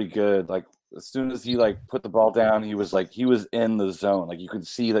felt pretty good. Like, as soon as he put the ball down, he was in the zone. Like, you could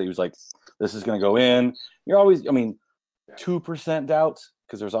see that he was like, this is going to go in. You're always, 2% doubt,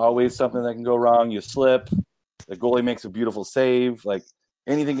 because there's always something that can go wrong. You slip, the goalie makes a beautiful save. Like,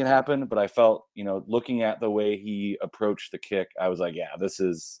 anything can happen. But I felt, looking at the way he approached the kick, I was like, yeah, this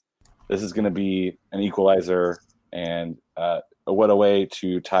is going to be an equalizer, and what a way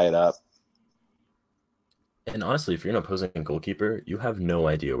to tie it up. And honestly, if you're an opposing goalkeeper, you have no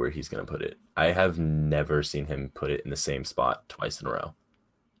idea where he's going to put it. I have never seen him put it in the same spot twice in a row.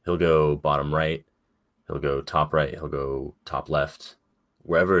 He'll go bottom right, he'll go top right, he'll go top left.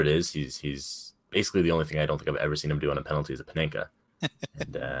 Wherever it is, he's basically the only thing I don't think I've ever seen him do on a penalty is a Panenka.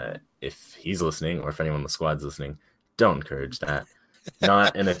 And if he's listening, or if anyone on the squad's listening, don't encourage that.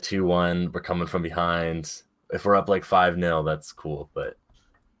 Not in a 2-1, we're coming from behind. If we're up like 5-0, that's cool, but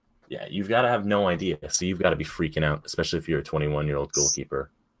yeah, you've got to have no idea. So you've got to be freaking out, especially if you're a 21-year-old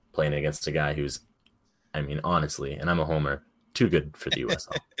goalkeeper playing against a guy who's, I mean, honestly, and I'm a homer, too good for the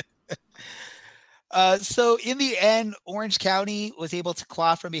USL. So in the end, Orange County was able to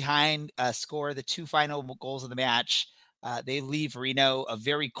claw from behind, score the 2 final goals of the match. They leave Reno, a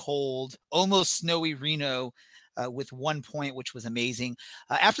very cold, almost snowy Reno, with 1 point, which was amazing.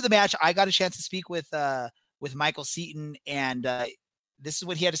 After the match, I got a chance to speak with Michael Seaton, and this is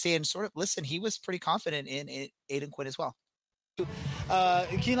what he had to say. And sort of, listen, he was pretty confident in Aidan Quinn as well.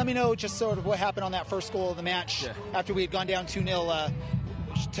 Can you let me know just sort of what happened on that first goal of the match after we had gone down 2-0?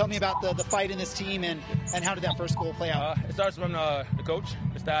 Tell me about the fight in this team and how did that first goal play out? It starts from the coach,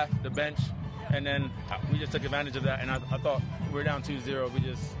 the staff, the bench, and then we just took advantage of that. And I thought we were down 2-0. We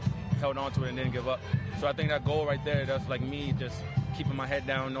just held on to it and didn't give up. So I think that goal right there, that's like me just keeping my head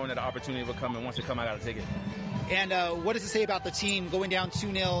down, knowing that the opportunity will come, and once it comes, I got to take it. And what does it say about the team going down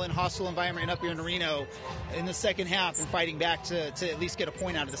 2-0 in a hostile environment and up here in Reno in the second half and fighting back to at least get a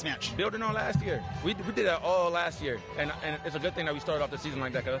point out of this match? Building on last year. We did that all last year. And it's a good thing that we started off the season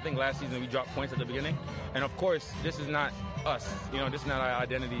like that, because I think last season we dropped points at the beginning. And, of course, this is not us. This is not our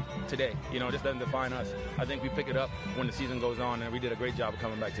identity today. This doesn't define us. I think we pick it up when the season goes on, and we did a great job of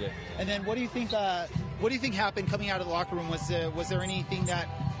coming back today. And then what do you think happened coming out of the locker room? Was there anything that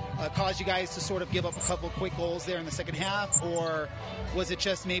caused you guys to sort of give up a couple quick goals there in the second half, or was it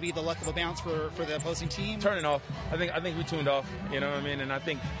just maybe the luck of a bounce for the opposing team? Turning off. I think we tuned off, you know what I mean? And I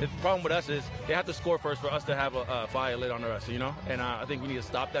think the problem with us is they have to score first for us to have a fire lit under us, And I think we need to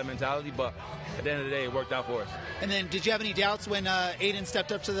stop that mentality, but at the end of the day, it worked out for us. And then did you have any doubts when Aidan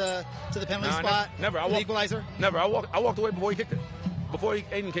stepped up to the penalty spot? Never. The equalizer? Never. I walked away before he kicked it. Before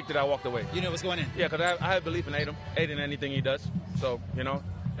Aidan kicked it, I walked away. You knew it was going in? Yeah, because I have belief in Aidan in anything he does. So,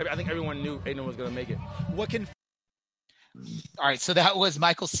 I think everyone knew Aidan was going to make it. All right, so that was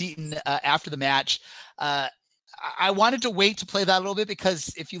Michael Seaton after the match. I wanted to wait to play that a little bit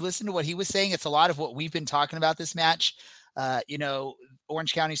because if you listen to what he was saying, it's a lot of what we've been talking about this match.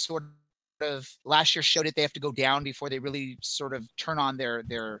 Orange County sort of last year showed it. They have to go down before they really sort of turn on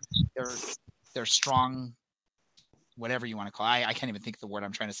their strong, whatever you want to call it. I can't even think of the word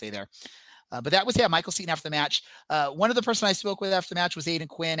I'm trying to say there. But that was, Michael Seaton after the match. One of the person I spoke with after the match was Aidan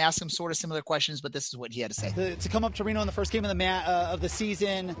Quinn. Asked him sort of similar questions, but this is what he had to say. To come up to Reno in the first game of the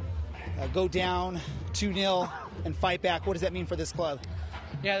season, go down 2-0 and fight back, what does that mean for this club?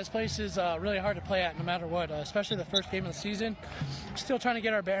 Yeah, this place is really hard to play at no matter what, especially the first game of the season. Still trying to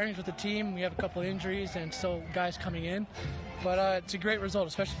get our bearings with the team. We have a couple of injuries and still guys coming in. But it's a great result,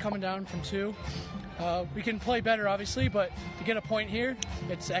 especially coming down from 2. We can play better, obviously, but to get a point here,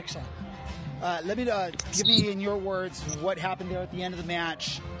 it's excellent. Let me give me in your words what happened there at the end of the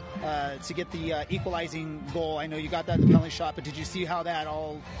match to get the equalizing goal. I know you got that in the penalty shot, but did you see how that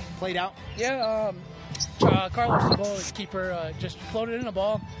all played out? Yeah, Carlos, the goalkeeper, just floated in a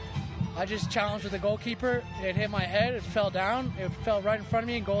ball. I just challenged with the goalkeeper. It hit my head. It fell down. It fell right in front of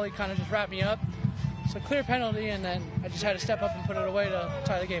me, and goalie kind of just wrapped me up. So clear penalty, and then I just had to step up and put it away to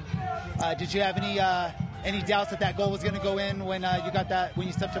tie the game. Did you have any doubts that goal was going to go in when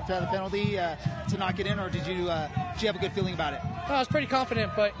you stepped up to the penalty to knock it in, or did you have a good feeling about it? I was pretty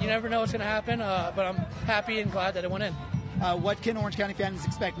confident, but you never know what's going to happen. But I'm happy and glad that it went in. What can Orange County fans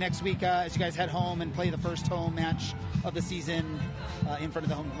expect next week as you guys head home and play the first home match of the season in front of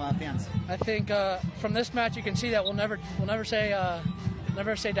the home fans? I think from this match you can see that we'll never say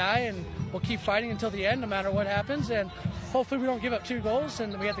die, and we'll keep fighting until the end, no matter what happens. And hopefully we don't give up 2 goals,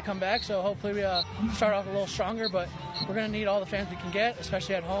 and we have to come back. So hopefully we start off a little stronger, but we're going to need all the fans we can get,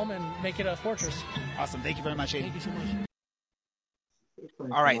 especially at home, and make it a fortress. Awesome. Thank you very much, Aidan. Thank you so much.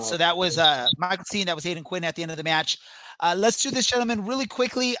 All right, so that was Michael Seaton. That was Aidan Quinn at the end of the match. Let's do this, gentlemen, really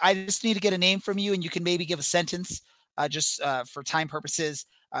quickly. I just need to get a name from you, and you can maybe give a sentence just for time purposes.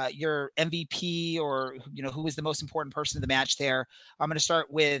 Your MVP, or who is the most important person in the match there. I'm going to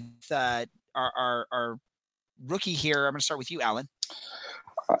start with our rookie here. I'm going to start with you, Alan.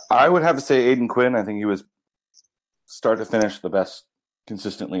 I would have to say Aidan Quinn. I think he was start to finish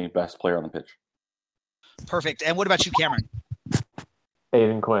consistently best player on the pitch. Perfect. And what about you, Cameron?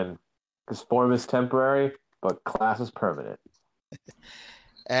 Aidan Quinn, because form is temporary, but class is permanent.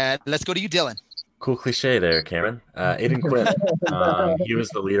 And let's go to you, Dylan. Cool cliche there, Cameron. Aiden Quinn, he was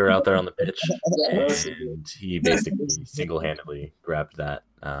the leader out there on the pitch, and he basically single-handedly grabbed that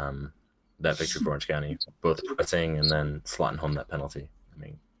victory for Orange County, both pressing and then slotting home that penalty. I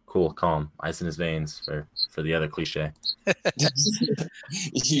mean, cool, calm, ice in his veins for the other cliche.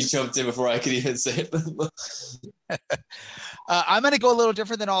 You jumped in before I could even say it. I'm going to go a little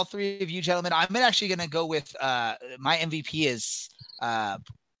different than all three of you gentlemen. I'm actually going to go with my MVP is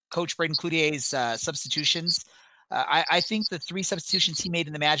Coach Braden Cloutier's substitutions. I think the three substitutions he made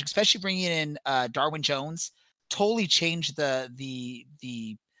in the Magic, especially bringing in Darwin Jones, totally changed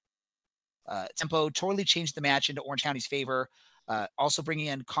the tempo, totally changed the match into Orange County's favor. Also bringing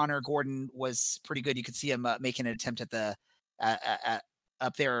in Connor Gordon was pretty good. You could see him making an attempt at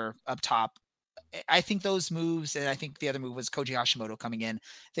up there, up top. I think those moves, and I think the other move was Koji Hashimoto coming in.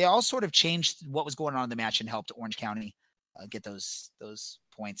 They all sort of changed what was going on in the match and helped Orange County get those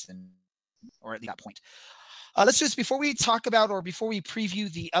points, or at least that point. Let's just, before we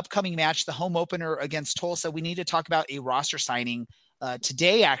preview the upcoming match, the home opener against Tulsa, we need to talk about a roster signing.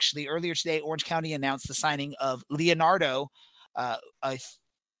 Earlier today, Orange County announced the signing of Leonardo, a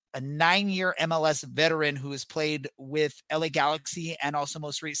 9-year MLS veteran who has played with LA Galaxy and also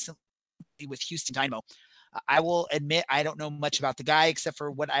most recently with Houston Dynamo. I will admit I don't know much about the guy except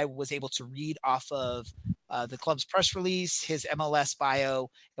for what I was able to read off of the club's press release, his MLS bio,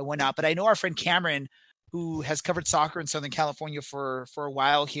 and whatnot. But I know our friend Cameron, who has covered soccer in Southern California for a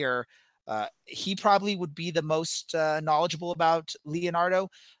while here, he probably would be the most knowledgeable about Leonardo.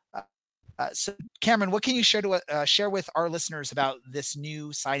 So, Cameron, what can you share with our listeners about this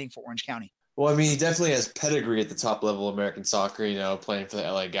new signing for Orange County? Well, I mean, he definitely has pedigree at the top level of American soccer, playing for the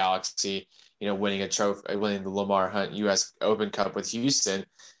LA Galaxy, winning a trophy, winning the Lamar Hunt U.S. Open Cup with Houston.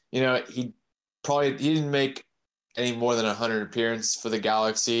 He didn't make any more than 100 appearances for the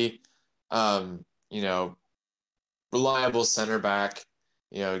Galaxy. Reliable center back,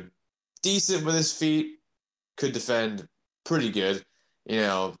 decent with his feet, could defend pretty good,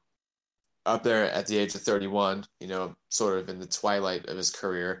 up there at the age of 31, sort of in the twilight of his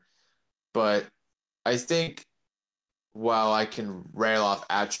career. But I think while I can rail off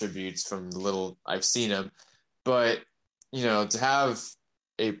attributes from the little I've seen him, but, to have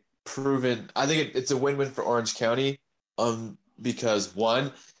a proven, I think it's a win-win for Orange County, because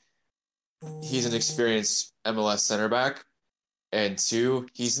one, he's an experienced MLS center back, and two,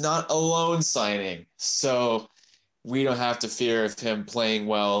 he's not a loan signing. So we don't have to fear of him playing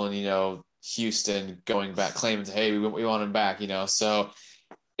well and, Houston going back, claiming, hey, we want him back, So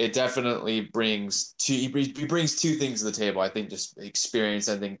it definitely brings he brings two things to the table. I think just experience.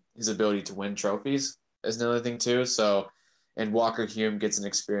 I think his ability to win trophies is another thing too. So, and Walker Hume gets an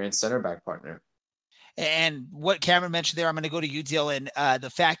experienced center back partner. And what Cameron mentioned there, I'm going to go to you, Dylan. The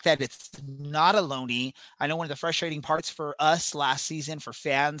fact that it's not a loanee. I know one of the frustrating parts for us last season, for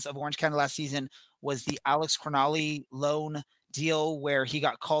fans of Orange County last season, was the Alex Crognale loan deal where he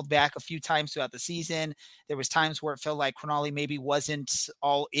got called back a few times throughout the season. There was times where it felt like Crognale maybe wasn't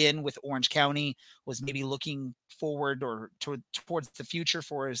all in with Orange County, was maybe looking forward or towards the future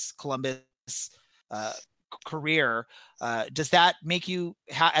for his Columbus career. Does that make you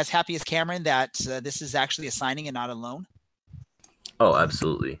as happy as Cameron that this is actually a signing and not a loan? Oh,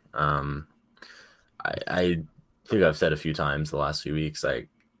 absolutely. I think I've said a few times the last few weeks, I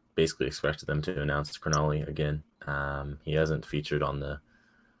basically expected them to announce Crognale again. He hasn't featured on the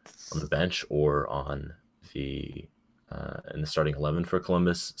bench or on the in the starting 11 for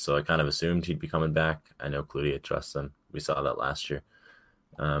Columbus, so I kind of assumed he'd be coming back. I know Cloutier trusts him. We saw that last year.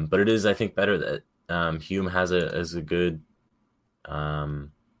 But it is, I think, better that Hume has a good,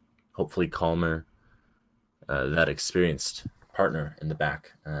 hopefully calmer, that experienced partner in the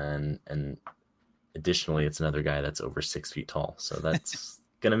back, and additionally, it's another guy that's over 6 feet tall, so that's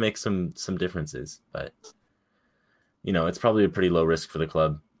gonna make some differences. But it's probably a pretty low risk for the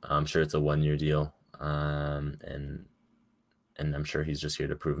club. I'm sure it's a 1-year deal, and I'm sure he's just here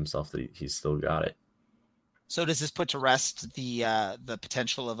to prove himself that he's still got it. So does this put to rest the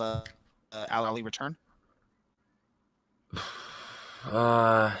potential of a Al Ali return?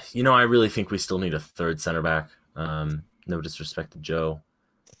 I really think we still need a third center back. No disrespect to Joe,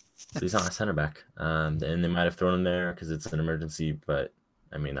 but he's not a center back. And they might have thrown him there because it's an emergency, but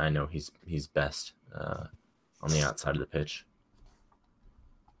I mean, I know he's best on the outside of the pitch.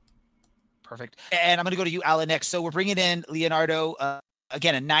 Perfect. And I'm going to go to you, Alan, next. So we're bringing in Leonardo,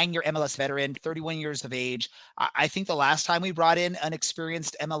 again, a 9-year MLS veteran, 31 years of age. I think the last time we brought in an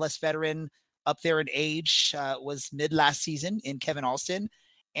experienced MLS veteran up there in age was mid last season in Kevin Alston,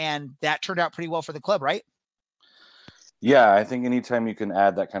 and that turned out pretty well for the club, right? Yeah, I think anytime you can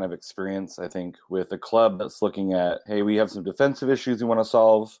add that kind of experience, I think with a club that's looking at, hey, we have some defensive issues we want to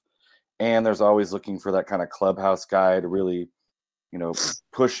solve, and there's always looking for that kind of clubhouse guy to really,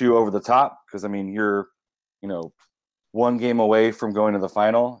 push you over the top. Because, I mean, you're, one game away from going to the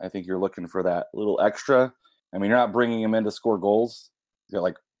final. I think you're looking for that little extra. I mean, you're not bringing him in to score goals. You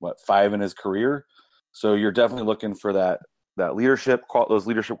got 5 in his career. So you're definitely looking for that leadership, those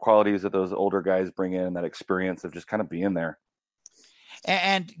leadership qualities that those older guys bring in, that experience of just kind of being there.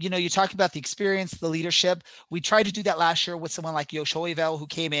 And you talked about the experience, the leadership. We tried to do that last year with someone like Josh Hoivel, who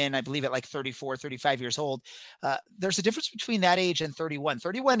came in, I believe, at like 34, 35 years old. There's a difference between that age and 31.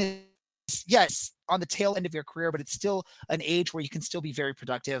 31 is, yes, on the tail end of your career, but it's still an age where you can still be very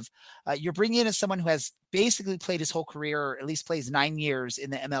productive. You're bringing in someone who has basically played his whole career, or at least plays 9 years in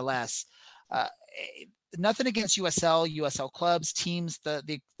the MLS. Nothing against USL clubs, teams.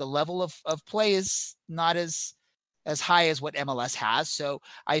 The level of play is not as high as what MLS has. So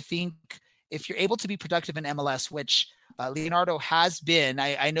I think if you're able to be productive in MLS, which Leonardo has been,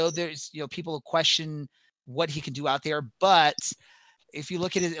 I know there's people who question what he can do out there, but if you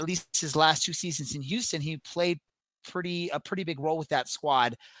look at it, at least his last 2 seasons in Houston, he played a pretty big role with that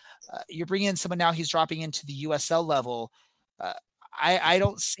squad. You're bringing in someone now, he's dropping into the USL level. I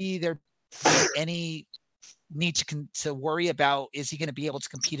don't see there any need to worry about, is he going to be able to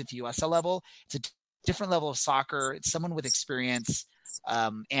compete at the USL level? It's a different level of soccer. It's someone with experience.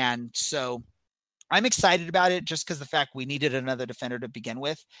 And so I'm excited about it just because the fact we needed another defender to begin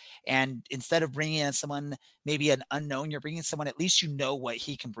with. And instead of bringing in someone, maybe an unknown, you're bringing someone, at least what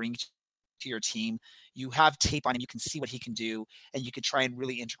he can bring to your team. You have tape on him. You can see what he can do, and you could try and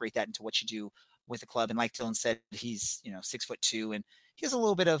really integrate that into what you do with the club. And like Dylan said, he's 6'2", and he has a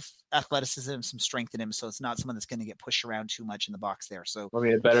little bit of athleticism, some strength in him. So it's not someone that's going to get pushed around too much in the box there. So I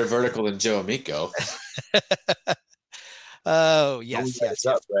mean, a better vertical than Joe Amico. Oh, yes.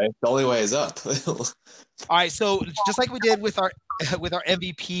 Up, right? The only way is up. All right. So just like we did with our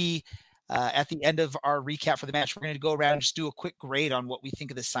MVP at the end of our recap for the match, we're going to go around and just do a quick grade on what we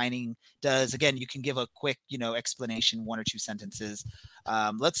think of the signing does. Again, you can give a quick, explanation, 1 or 2 sentences.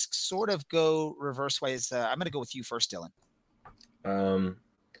 Let's sort of go reverse ways. I'm going to go with you first, Dylan.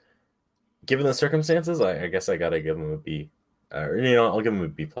 Given the circumstances, I guess I got to give him a B. I'll give him a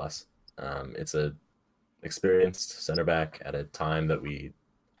B+. It's a experienced center back at a time that we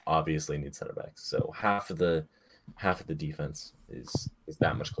obviously need center backs. So half of the defense is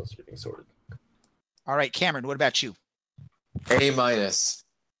that much closer to being sorted. All right, Cameron, what about you? A-,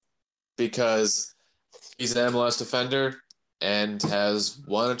 because he's an MLS defender and has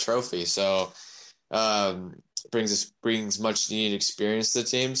won a trophy. So brings much needed experience to the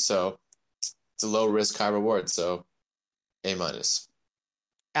team. So it's a low risk, high reward. So A-.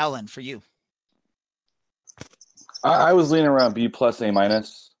 Alan, for you. I was leaning around B+,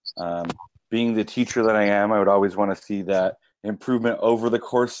 A-. Being the teacher that I am, I would always want to see that improvement over the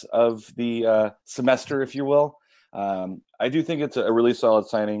course of the semester, if you will. I do think it's a really solid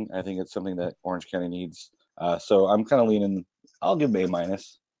signing. I think it's something that Orange County needs. So I'm kind of leaning, I'll give him A-.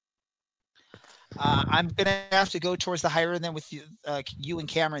 I'm going to have to go towards the higher end then with you and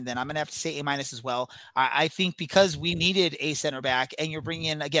Cameron. Then I'm going to have to say A- as well. I think because we needed a center back, and you're bringing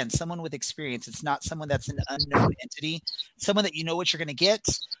in, again, someone with experience. It's not someone that's an unknown entity, someone that you know what you're going to get.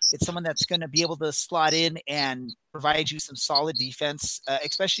 It's someone that's going to be able to slot in and provide you some solid defense,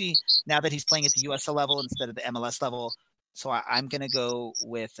 especially now that he's playing at the USL level instead of the MLS level. So I'm going to go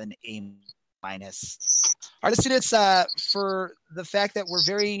with an A-. All right, let's do this for the fact that we're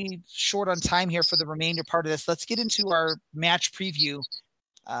very short on time here for the remainder part of this. Let's get into our match preview.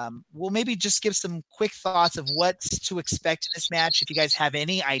 We'll maybe just give some quick thoughts of what to expect in this match, if you guys have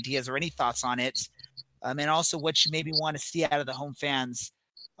any ideas or any thoughts on it, and also what you maybe want to see out of the home fans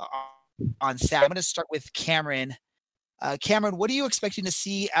on Saturday. I'm going to start with Cameron. Cameron, what are you expecting to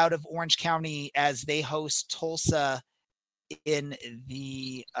see out of Orange County as they host Tulsa in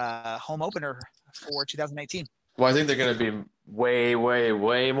the home opener for 2019? Well, I think they're going to be way, way,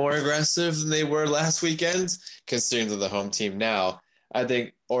 way more aggressive than they were last weekend, considering they're the home team now. I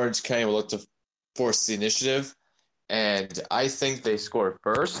think Orange County will look to force the initiative, and I think they score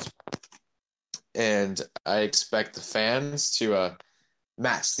first. And I expect the fans to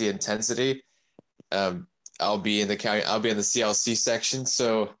match the intensity. I'll be in the CLC section,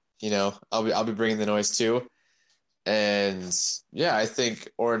 so I'll be bringing the noise too. And yeah, I think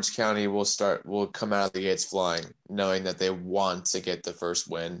Orange County will come out of the gates flying, knowing that they want to get the first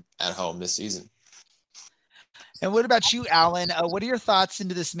win at home this season. And what about you, Alan? What are your thoughts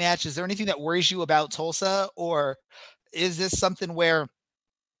into this match? Is there anything that worries you about Tulsa, or is this something where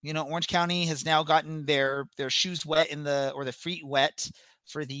Orange County has now gotten their shoes wet or the feet wet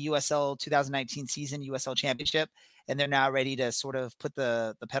for the USL 2019 season, USL Championship, and they're now ready to sort of put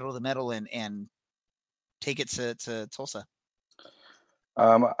the pedal to the metal and take it to Tulsa.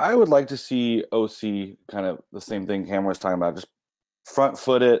 I would like to see OC kind of the same thing Cameron was talking about, just front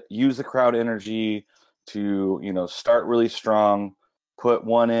foot it, use the crowd energy to, start really strong, put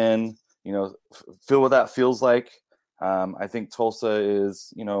one in, feel what that feels like. I think Tulsa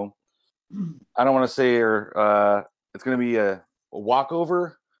is, I don't want to say it's going to be a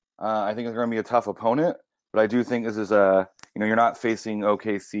walkover. I think it's going to be a tough opponent, but I do think this is you're not facing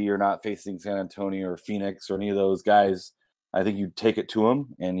OKC, you're not facing San Antonio or Phoenix or any of those guys. I think you take it to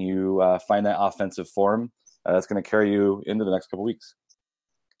them and you find that offensive form that's going to carry you into the next couple weeks.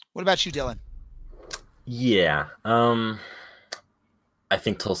 What about you, Dylan? Yeah. I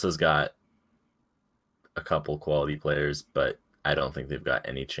think Tulsa's got a couple quality players, but I don't think they've got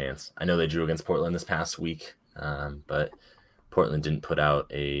any chance. I know they drew against Portland this past week, but Portland didn't put out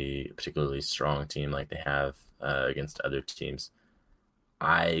a particularly strong team like they have against other teams.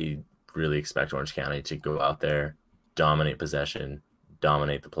 I really expect Orange County to go out there, dominate possession,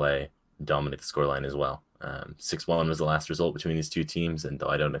 dominate the play, dominate the scoreline as well. 6-1 was the last result between these two teams, and though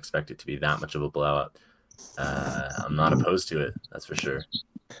I don't expect it to be that much of a blowout, I'm not opposed to it, that's for sure.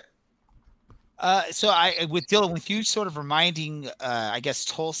 So with Dylan, with you sort of reminding, I guess,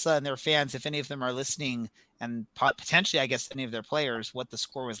 Tulsa and their fans, if any of them are listening, and potentially, I guess, any of their players, what the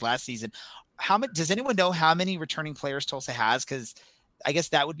score was last season. Does anyone know how many returning players Tulsa has? Because I guess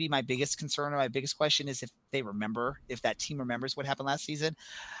that would be my biggest concern, or my biggest question is if that team remembers what happened last season.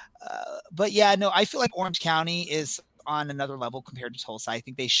 But yeah, no, I feel like Orange County is on another level compared to Tulsa. I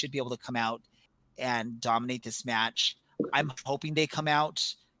think they should be able to come out and dominate this match. I'm hoping they come out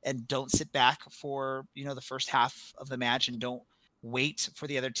and don't sit back for, the first half of the match and don't wait for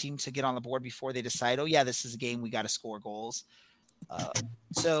the other team to get on the board before they decide, oh yeah, this is a game, we got to score goals.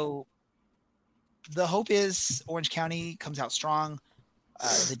 So the hope is Orange County comes out strong.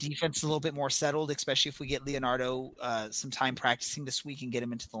 The defense is a little bit more settled, especially if we get Leonardo some time practicing this week and get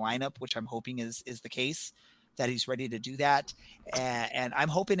him into the lineup, which I'm hoping is the case, that he's ready to do that. And I'm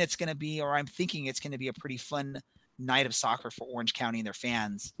hoping I'm thinking it's going to be a pretty fun night of soccer for Orange County and their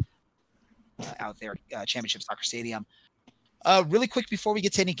fans out there, Championship Soccer Stadium. Really quick before we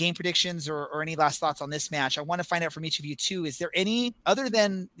get to any game predictions or any last thoughts on this match, I want to find out from each of you too, is there any other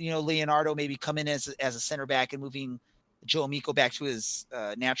than, Leonardo maybe come in as a center back and moving Joe Amico back to his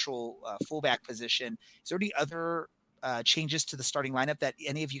natural fullback position? Is there any other changes to the starting lineup that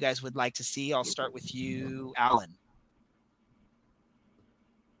any of you guys would like to see? I'll start with you, Alan.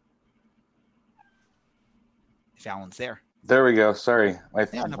 If Alan's there. There we go. Sorry. My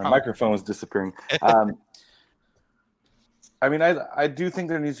microphone was disappearing. I do think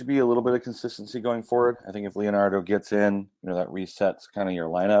there needs to be a little bit of consistency going forward. I think if Leonardo gets in, that resets kind of your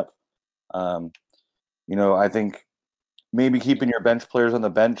lineup. I think maybe keeping your bench players on the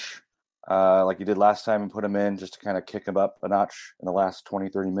bench like you did last time and put them in just to kind of kick them up a notch in the last 20,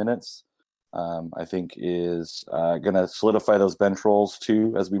 30 minutes, I think is going to solidify those bench roles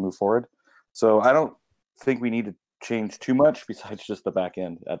too as we move forward. So I don't think we need to change too much besides just the back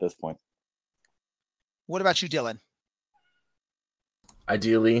end at this point. What about you, Dylan?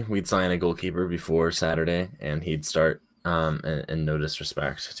 Ideally, we'd sign a goalkeeper before Saturday, and he'd start. And no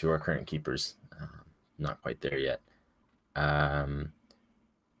disrespect to our current keepers, not quite there yet. Other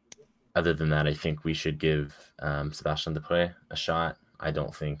than that, I think we should give Sebastian Depre a shot. I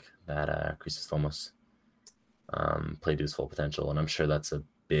don't think that Chrysostomos played to his full potential, and I'm sure that's a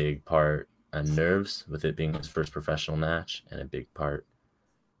big part of nerves with it being his first professional match, and a big part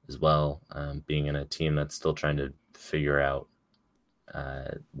as well being in a team that's still trying to figure out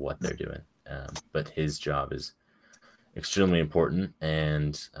what they're doing. But his job is extremely important,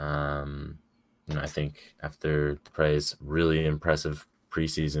 and I think after Dupre's really impressive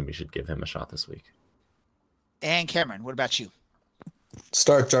preseason, we should give him a shot this week. And Cameron, what about you?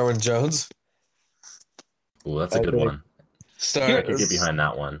 Start Darwin Jones. Well, that's a good one. I could get behind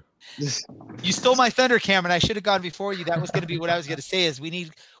that one. You stole my thunder, Cameron. I should have gone before you. That was going to be what I was going to say. Is we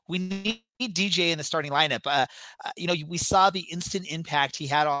need DJ in the starting lineup. We saw the instant impact he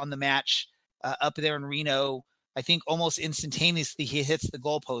had on the match up there in Reno. I think almost instantaneously he hits the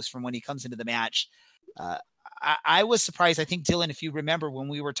goalpost from when he comes into the match. I was surprised. I think, Dylan, if you remember when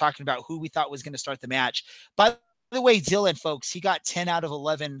we were talking about who we thought was going to start the match. By the way, Dylan, folks, he got 10 out of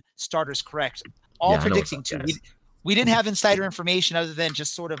 11 starters correct. All predicting to. we didn't have insider information other than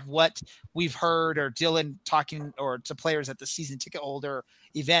just sort of what we've heard or Dylan talking or to players at the season ticket holder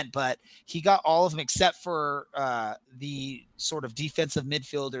event, but he got all of them except for the sort of defensive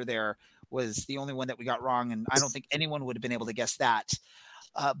midfielder there was the only one that we got wrong. And I don't think anyone would have been able to guess that.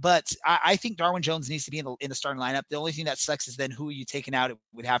 But I think Darwin Jones needs to be in the starting lineup. The only thing that sucks is then who are you taking out? It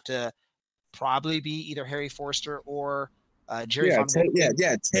would have to probably be either Harry Forster or Jerry. Take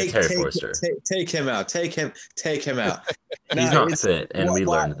him out. Take him out. He's not fit, and we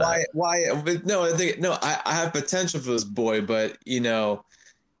learned that. I have potential for this boy, but he's older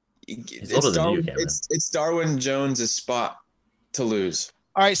than you, Cameron. It's Darwin Jones' spot to lose.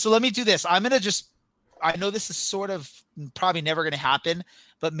 All right, so let me do this. I know this is sort of probably never going to happen,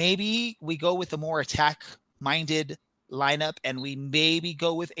 but maybe we go with a more attack-minded lineup and we maybe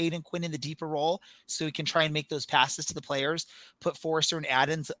go with Aiden Quinn in the deeper role so we can try and make those passes to the players, put Forrester and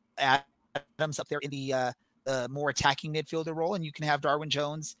Adams up there in the more attacking midfielder role, and you can have Darwin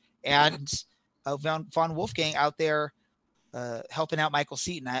Jones and Von Wolfgang out there helping out Michael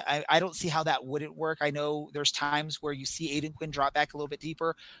Seaton. I don't see how that wouldn't work. I know there's times where you see Aiden Quinn drop back a little bit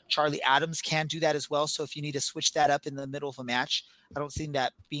deeper. Charlie Adams can do that as well. So if you need to switch that up in the middle of a match, I don't see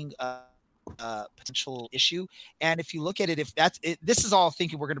that being a potential issue. And if you look at it, if that's it, this is all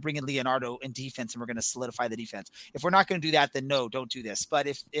thinking we're going to bring in Leonardo in defense and we're going to solidify the defense. If we're not going to do that, then no, don't do this. But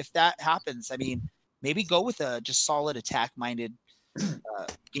if that happens, I mean, maybe go with a just solid attack minded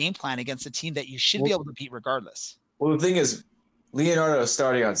game plan against a team that you should be able to beat regardless. Well, the thing is, Leonardo is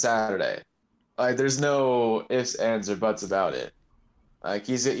starting on Saturday. Like, there's no ifs, ands, or buts about it. Like,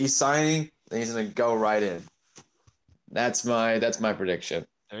 he's signing, and he's gonna go right in. That's my prediction.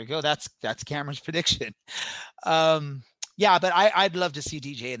 There you go. That's Cameron's prediction. Yeah, but I'd love to see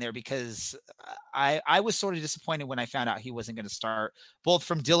DJ in there because I was sort of disappointed when I found out he wasn't going to start, both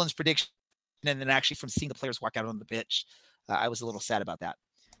from Dylan's prediction and then actually from seeing the players walk out on the pitch. I was a little sad about that.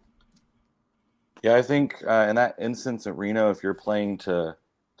 Yeah, I think in that instance at Reno, if you're playing to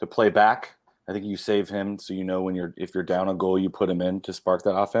play back, I think you save him so you know if you're down a goal, you put him in to spark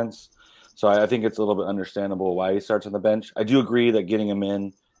that offense. So I think it's a little bit understandable why he starts on the bench. I do agree that getting him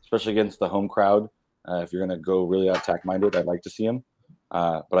in, especially against the home crowd, if you're going to go really attack-minded, I'd like to see him.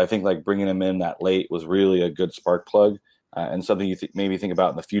 But I think like bringing him in that late was really a good spark plug and something you maybe think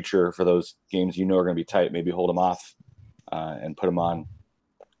about in the future for those games are going to be tight. Maybe hold him off and put him on.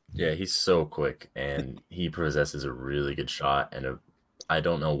 Yeah, he's so quick, and he possesses a really good shot. And I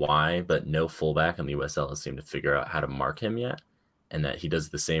don't know why, but no fullback in the USL has seemed to figure out how to mark him yet, and that he does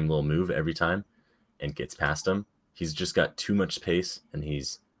the same little move every time and gets past him. He's just got too much pace, and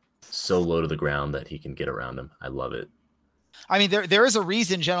he's so low to the ground that he can get around him. I love it. I mean, there is a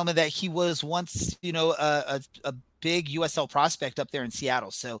reason, gentlemen, that he was once, a big USL prospect up there in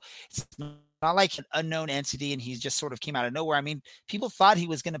Seattle. So it's not like an unknown entity and he just sort of came out of nowhere. I mean, people thought he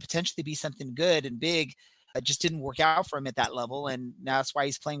was going to potentially be something good and big. It just didn't work out for him at that level. And now that's why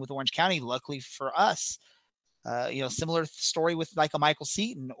he's playing with Orange County. Luckily for us, similar story with like a Michael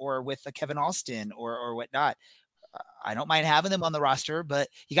Seaton or with a Kevin Alston or whatnot. I don't mind having them on the roster, but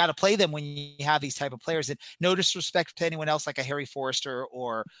you got to play them when you have these type of players. And no disrespect to anyone else like a Harry Forrester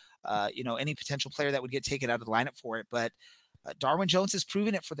or, any potential player that would get taken out of the lineup for it. But Darwin Jones has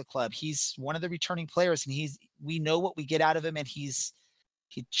proven it for the club. He's one of the returning players, and we know what we get out of him, and he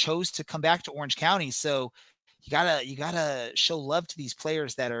chose to come back to Orange County. So you gotta show love to these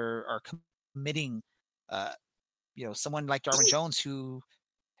players that are committing. Someone like Darwin Jones who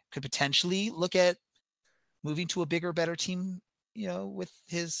could potentially look at moving to a bigger, better team, with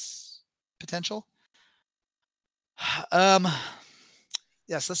his potential.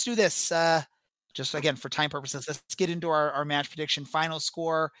 Yes, let's do this. Just again, for time purposes, let's get into our match prediction, final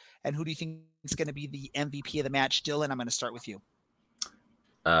score, and who do you think is going to be the MVP of the match? Dylan, I'm going to start with you.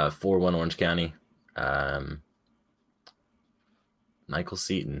 4-1 Orange County. Michael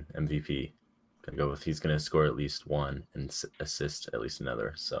Seaton, MVP. Gonna go with he's going to score at least one and assist at least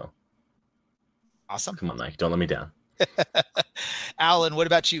another. So awesome. Come on, Mike. Don't let me down. Alan, what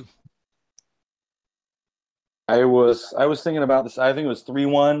about you? I was thinking about this. I think it was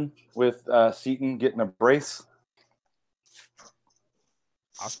 3-1 with Seaton getting a brace.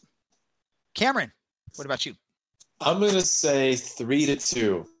 Awesome. Cameron, what about you? I'm going to say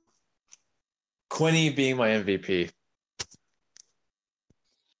 3-2. Quinny being my MVP.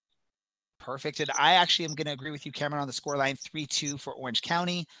 Perfect. And I actually am going to agree with you, Cameron, on the scoreline 3-2 for Orange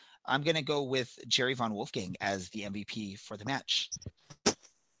County. I'm going to go with Jerry Von Wolfgang as the MVP for the match.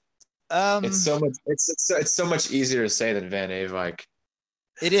 It's so much easier to say than Van Avik.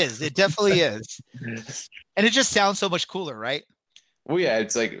 It is. It definitely is. And it just sounds so much cooler, right? Well, yeah,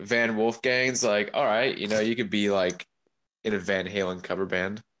 it's like Van Wolfgang's like, all right, you could be like in a Van Halen cover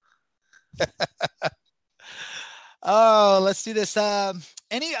band. Oh, let's do this.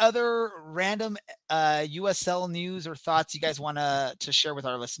 Any other random USL news or thoughts you guys want to share with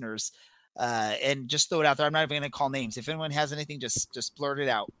our listeners? And just throw it out there. I'm not even going to call names. If anyone has anything, just blurt it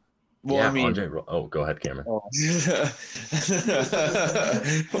out. Well, yeah, I mean, go ahead, Cameron.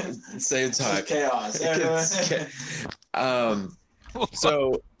 Same time. Chaos.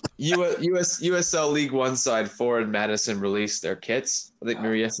 So USL League One side Forward Madison released their kits, I think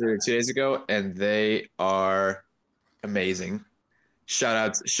maybe yesterday or 2 days ago, and they are amazing.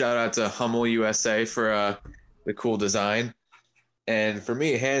 Shout out to Hummel USA for the cool design. And for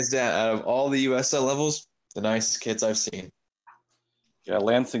me, hands down, out of all the USL levels, the nicest kits I've seen. Yeah,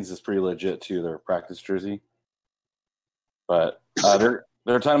 Lansing's is pretty legit too. Their practice jersey, but they're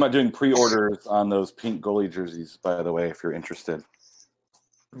talking about doing pre-orders on those pink goalie jerseys. By the way, if you're interested.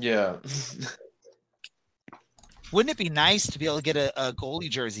 Yeah. Wouldn't it be nice to be able to get a goalie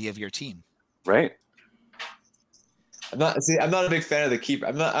jersey of your team? Right. I'm not a big fan of the keeper.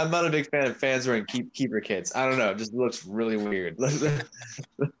 I'm not a big fan of fans wearing keeper kits. I don't know. It just looks really weird.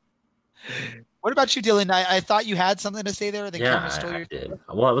 What about you, Dylan? I thought you had something to say there. Yeah, I did.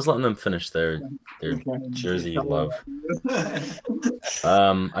 Well, I was letting them finish their jersey love.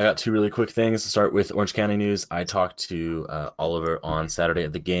 I got two really quick things to start with. Orange County news. I talked to Oliver on Saturday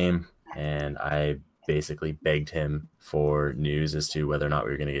at the game, and I basically begged him for news as to whether or not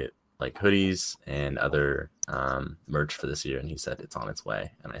we were going to get like hoodies and other merch for this year, and he said it's on its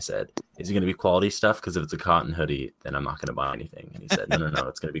way. And I said, is it going to be quality stuff? Because if it's a cotton hoodie, then I'm not going to buy anything. And he said, no,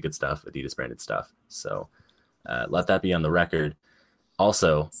 it's going to be good stuff, Adidas branded stuff. So let that be on the record.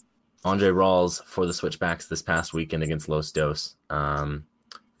 Also, Andre Rawls for the Switchbacks this past weekend against Los Dos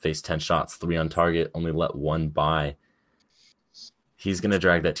faced 10 shots, 3 on target, only let 1 by. He's going to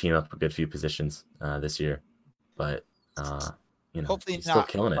drag that team up a good few positions this year, but hopefully he's not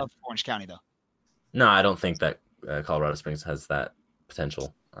still killing it. Orange County though. No, I don't think that Colorado Springs has that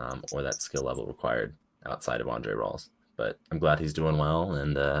potential or that skill level required outside of Andre Rawls. But I'm glad he's doing well,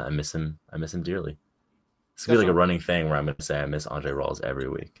 and I miss him. I miss him dearly. It's gonna be like a running thing where I'm going to say I miss Andre Rawls every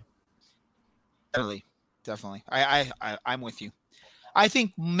week. Definitely. I'm with you. I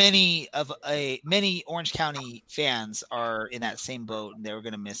think many Orange County fans are in that same boat, and they're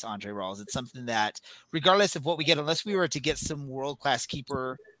going to miss Andre Rawls. It's something that, regardless of what we get, unless we were to get some world-class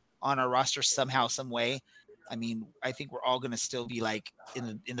keeper on our roster somehow, some way, I mean, I think we're all going to still be like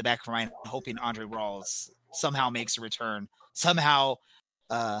in the back of our mind, hoping Andre Rawls somehow makes a return. Somehow,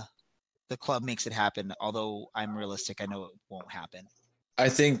 the club makes it happen. Although I'm realistic, I know it won't happen. I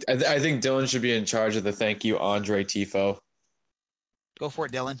think Dylan should be in charge of the thank you Andre Tifo. Go for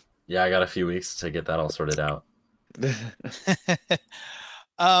it, Dylan. Yeah, I got a few weeks to get that all sorted out.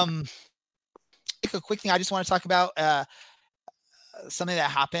 A quick thing I just want to talk about. Something that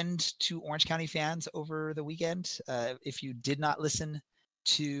happened to Orange County fans over the weekend. If you did not listen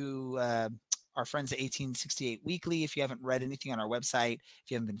to our friends at 1868 Weekly, if you haven't read anything on our website,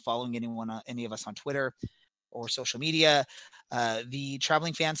 if you haven't been following any of us on Twitter or social media, the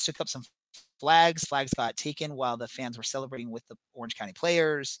traveling fans took up some flags. Flags got taken while the fans were celebrating with the Orange County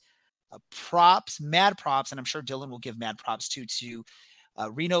players. Mad props, and I'm sure Dylan will give mad props to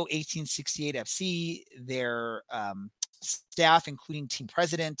Reno 1868 FC, their staff, including team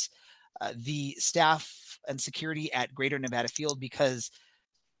president, the staff and security at Greater Nevada Field, because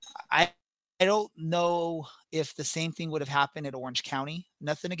I don't know if the same thing would have happened at Orange County.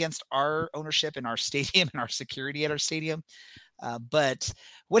 Nothing against our ownership and our stadium and our security at our stadium. But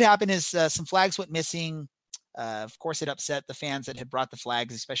what happened is some flags went missing. Of course, it upset the fans that had brought the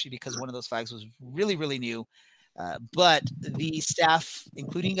flags, especially because one of those flags was really, really new. But the staff,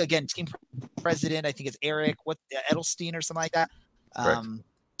 including, again, team president, I think it's Eric Edelstein or something like that.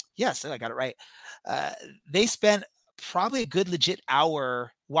 Yes, I got it right. They spent probably a good legit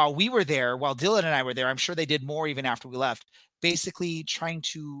hour while we were there, while Dylan and I were there. I'm sure they did more even after we left, basically trying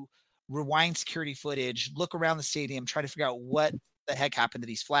to rewind security footage, look around the stadium, try to figure out what the heck happened to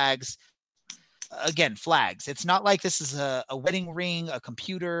these flags. Again, flags. It's not like this is a wedding ring, a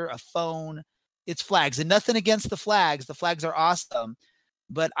computer, a phone. It's flags, and nothing against the flags. The flags are awesome,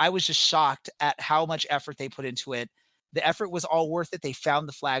 but I was just shocked at how much effort they put into it. The effort was all worth it. They found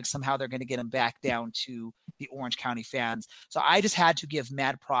the flags. Somehow they're going to get them back down to the Orange County fans. So I just had to give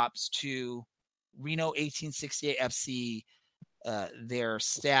mad props to Reno 1868 FC, their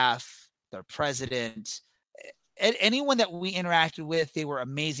staff, their president, anyone that we interacted with. They were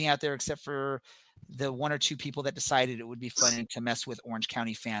amazing out there, except for the 1 or 2 people that decided it would be funny to mess with Orange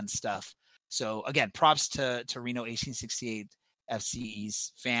County fan stuff. So again, props to Reno 1868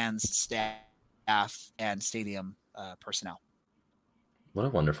 FC's fans, staff, and stadium personnel. What a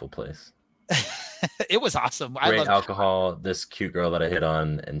wonderful place. It was awesome. Great alcohol. This cute girl that I hit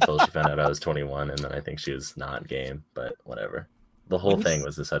on until she found out I was 21, and then I think she was not game, but whatever. The whole thing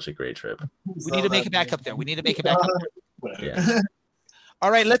was such a great trip. We need to make it back up there. Yeah. All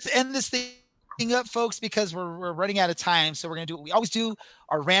right, let's end this thing up, folks, because we're running out of time. So we're going to do what we always do,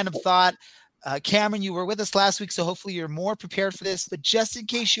 our random thought. Cameron, you were with us last week, so hopefully you're more prepared for this. But just in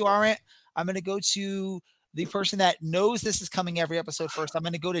case you aren't, I'm going to go to the person that knows this is coming every episode first. I'm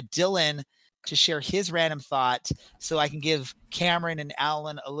going to go to Dylan to share his random thought so I can give Cameron and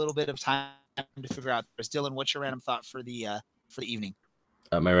Alan a little bit of time to figure out. Dylan, what's your random thought for the evening?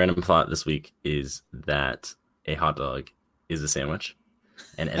 My random thought this week is that a hot dog is a sandwich,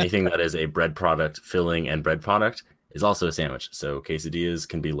 and anything that is a bread product, filling, and bread product is also a sandwich. So quesadillas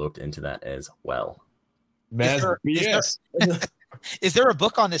can be looped into that as well. Is there a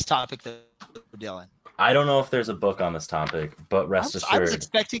book on this topic, though, Dylan? I don't know if there's a book on this topic, but rest assured.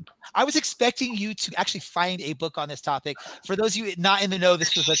 I was expecting you to actually find a book on this topic. For those of you not in the know,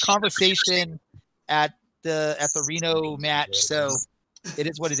 this was a conversation at the Reno match. So it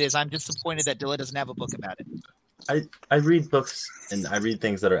is what it is. I'm disappointed that Dylan doesn't have a book about it. I read books and I read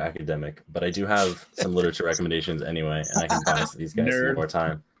things that are academic, but I do have some literature recommendations anyway, and I can promise these guys some more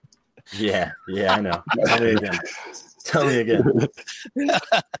time. Yeah, I know. Tell me again.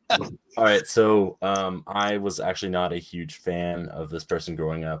 All right, so I was actually not a huge fan of this person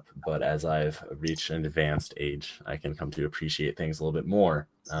growing up, but as I've reached an advanced age, I can come to appreciate things a little bit more.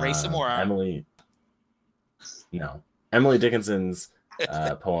 Race some more. Emily Dickinson's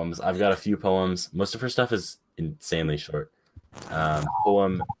poems. I've got a few poems. Most of her stuff is insanely short.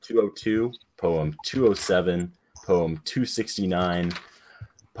 Poem 202, poem 207, poem 269,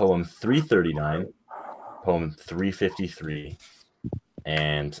 poem 339, poem 353,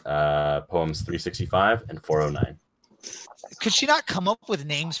 and poems 365 and 409. Could she not come up with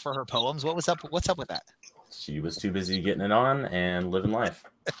names for her poems? What's up with that? She was too busy getting it on and living life.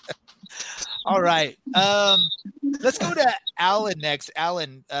 All right. Let's go to Alan next.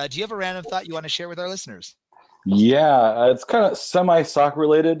 Alan, do you have a random thought you want to share with our listeners? Yeah, it's kind of semi-soccer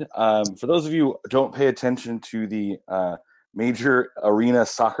related. For those of you who don't pay attention to the Major Arena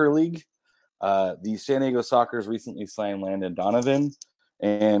Soccer League, the San Diego Sockers recently signed Landon Donovan,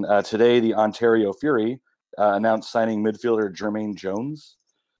 and today the Ontario Fury announced signing midfielder Jermaine Jones.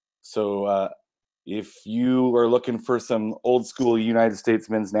 So if you are looking for some old school United States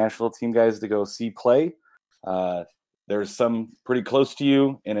men's national team guys to go see play, there's some pretty close to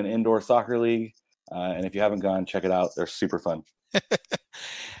you in an indoor soccer league. And if you haven't gone, check it out. They're super fun.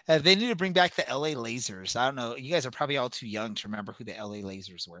 They need to bring back the LA Lasers. I don't know. You guys are probably all too young to remember who the LA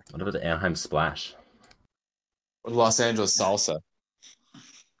Lasers were. What about the Anaheim Splash? Or Los Angeles Salsa.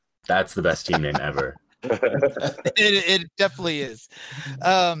 That's the best team name ever. It definitely is.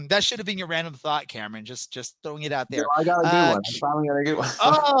 That should have been your random thought, Cameron. Just throwing it out there. I got a good one. I finally got a good one.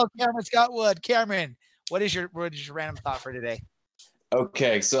 Oh, Cameron's got one. Cameron, what is your random thought for today?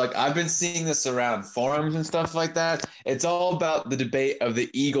 Okay, so I've been seeing this around forums and stuff like that. It's all about the debate of the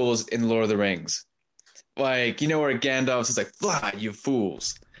Eagles in Lord of the Rings. Where Gandalf is like, "Fly, you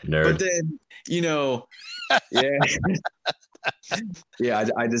fools!" Nerd. But then, yeah,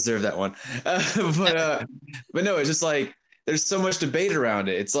 I deserve that one. But no, it's just like there's so much debate around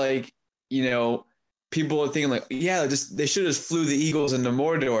it. It's like people are thinking like, yeah, they should have flew the Eagles into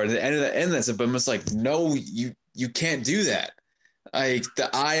Mordor at the end of that. But I'm just like, no, you can't do that. Like the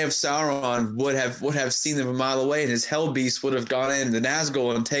Eye of Sauron would have seen them a mile away, and his Hell Beast would have gone in the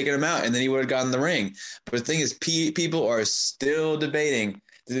Nazgul and taken him out, and then he would have gotten the ring. But the thing is, people are still debating.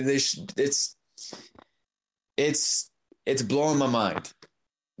 It's blowing my mind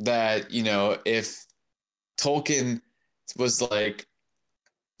that if Tolkien was like,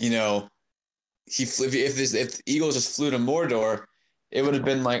 if Eagles just flew to Mordor, it would have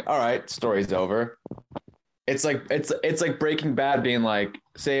been like, all right, story's over. It's like Breaking Bad being like,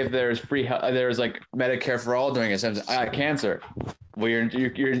 say if there's there's like Medicare for all during it, I got cancer. Well,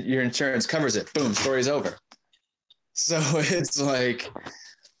 your insurance covers it. Boom, story's over. So it's like,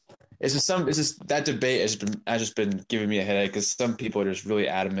 it's just that debate has just been giving me a headache because some people are just really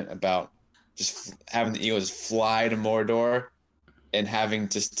adamant about just having the Eagles fly to Mordor and having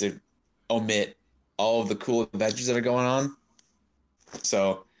just to omit all of the cool adventures that are going on.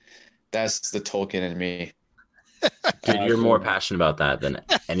 So that's the Tolkien in me. Dude, you're more passionate about that than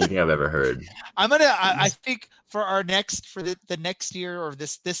anything I've ever heard. I think for the next year or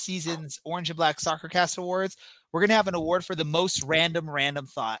this season's Orange and Black Soccer Cast Awards, we're gonna have an award for the most random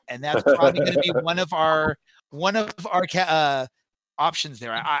thought, and that's probably gonna be one of our options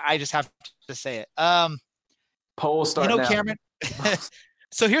there. I just have to say it. Poll start now. Cameron.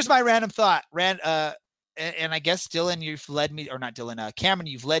 So here's my random thought. And I guess Dylan, you've led me, or not Dylan, Cameron,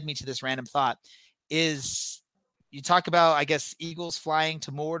 you've led me to this random thought. Is you talk about, I guess, eagles flying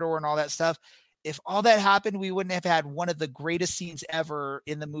to Mordor and all that stuff. If all that happened, we wouldn't have had one of the greatest scenes ever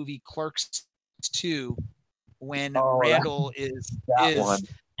in the movie Clerks 2, when Randall is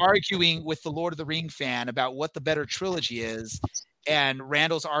arguing with the Lord of the Ring fan about what the better trilogy is. And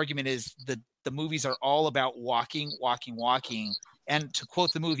Randall's argument is that the movies are all about walking. And to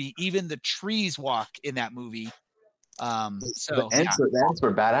quote the movie, even the trees walk in that movie. The ends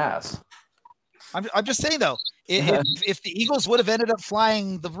were badass. I'm just saying, though, if the Eagles would have ended up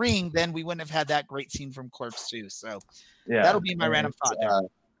flying the ring, then we wouldn't have had that great scene from Clerks 2. So that'll be my random thought there.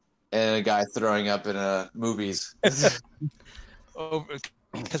 And a guy throwing up in movies.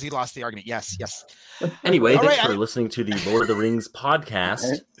 Because he lost the argument. Yes. Anyway, thanks for listening to the Lord of the Rings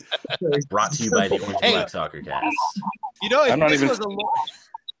podcast, brought to you by the Orange and Black Soccer Cast.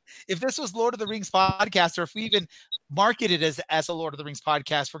 If this was Lord of the Rings podcast, or if we even marketed it as a Lord of the Rings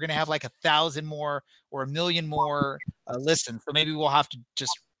podcast, we're going to have like 1,000 more or 1 million more listens. So maybe we'll have to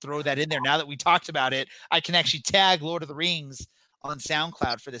just throw that in there. Now that we talked about it, I can actually tag Lord of the Rings on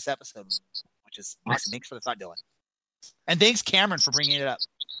SoundCloud for this episode, which is awesome. Thanks for the thought, Dylan. And thanks, Cameron, for bringing it up.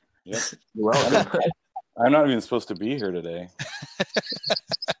 Yep. Well, I'm not even supposed to be here today.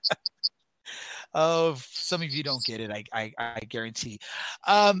 Some of you don't get it. I guarantee.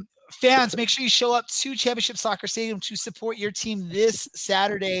 Fans, make sure you show up to Championship Soccer Stadium to support your team this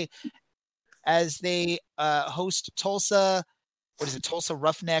Saturday as they host Tulsa. What is it? Tulsa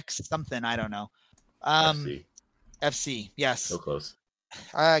Roughnecks? Something. I don't know. FC. Yes. So close.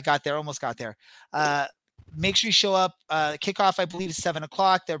 I got there. Almost got there. Make sure you show up. Kickoff, I believe, is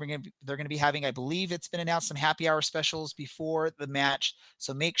 7:00. They're going to be having, I believe it's been announced, some happy hour specials before the match.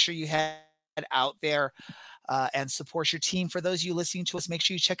 So make sure you head out there and support your team. For those of you listening to us, make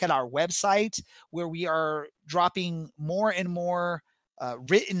sure you check out our website, where we are dropping more and more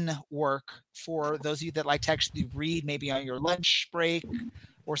written work for those of you that like to actually read, maybe on your lunch break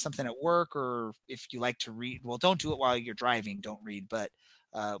or something at work, or if you like to read. Well, don't do it while you're driving. Don't read, but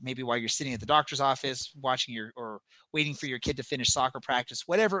maybe while you're sitting at the doctor's office watching or waiting for your kid to finish soccer practice,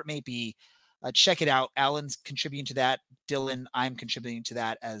 whatever it may be, check it out. Alan's contributing to that. Dylan, I'm contributing to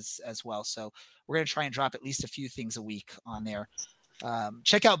that as well. So we're going to try and drop at least a few things a week on there.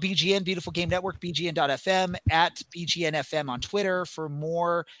 Check out BGN, Beautiful Game Network, BGN.FM, at BGNFM on Twitter for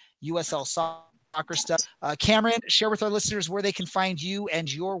more USL soccer stuff. Cameron, share with our listeners where they can find you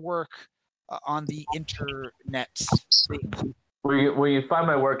and your work on the internet. Well, you find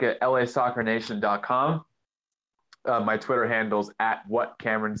my work at lasoccernation.com. My Twitter handle's at what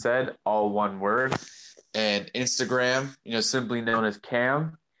Cameron said, all one word. And Instagram, simply known as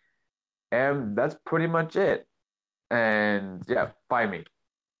Cam. And that's pretty much it. And yeah, find me.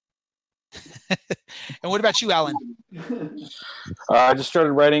 And what about you, Alan? I just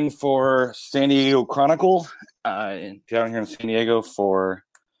started writing for San Diego Chronicle down here in San Diego for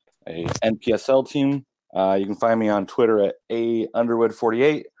a NPSL team. You can find me on Twitter at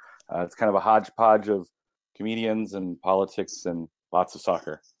 @Underwood48. It's kind of a hodgepodge of comedians and politics and lots of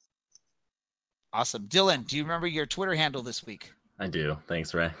soccer. Awesome. Dylan, do you remember your Twitter handle this week? I do.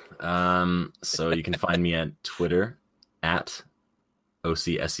 Thanks, Ray. So you can find me at Twitter at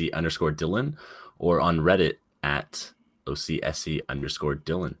OCSE_Dylan, or on Reddit at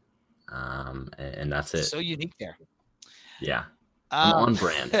OCSE_Dylan. And that's it. So unique there. Yeah. I'm on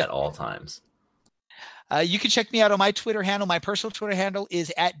brand at all times. You can check me out on my Twitter handle. My personal Twitter handle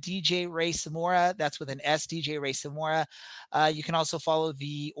is at DJ Ray Samora. That's with an S, DJ Ray Samora. You can also follow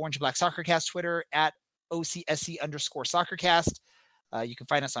the Orange and Black Soccer Cast Twitter at OCSE_SoccerCast. You can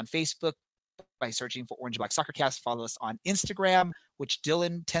find us on Facebook by searching for Orange and Black Soccer Cast. Follow us on Instagram, which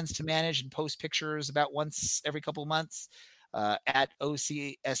Dylan tends to manage and post pictures about once every couple of months, at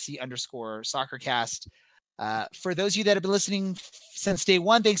OCSE_SoccerCast. For those of you that have been listening since day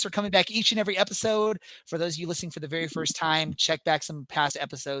one, thanks for coming back each and every episode. For those of you listening for the very first time, check back some past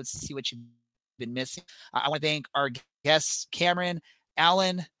episodes to see what you've been missing. I want to thank our guests, Cameron,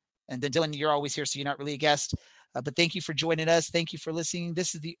 Alan, and then Dylan. You're always here, so you're not really a guest. But thank you for joining us. Thank you for listening.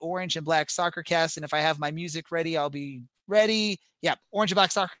 This is the Orange and Black Soccer Cast, and if I have my music ready, I'll be ready. Yep, Orange and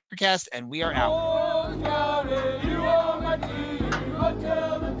Black Soccer Cast, and we are out.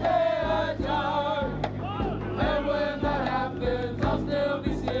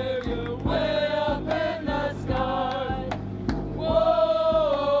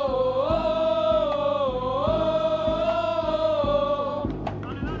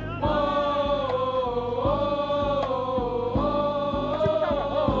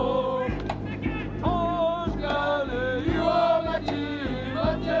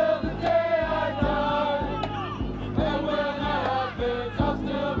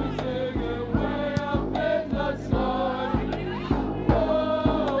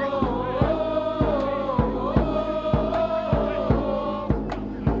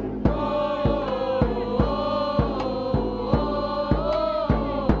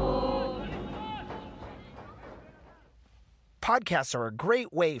 Podcasts are a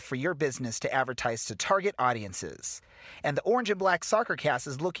great way for your business to advertise to target audiences. And the Orange and Black Soccer Cast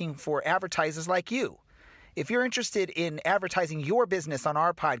is looking for advertisers like you. If you're interested in advertising your business on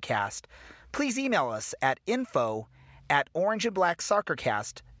our podcast, please email us at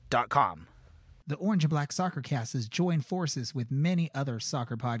info@orangeandblacksoccercast.com. The Orange and Black Soccer Cast has joined forces with many other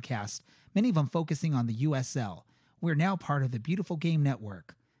soccer podcasts, many of them focusing on the USL. We're now part of the Beautiful Game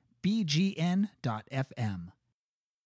Network, BGN.FM.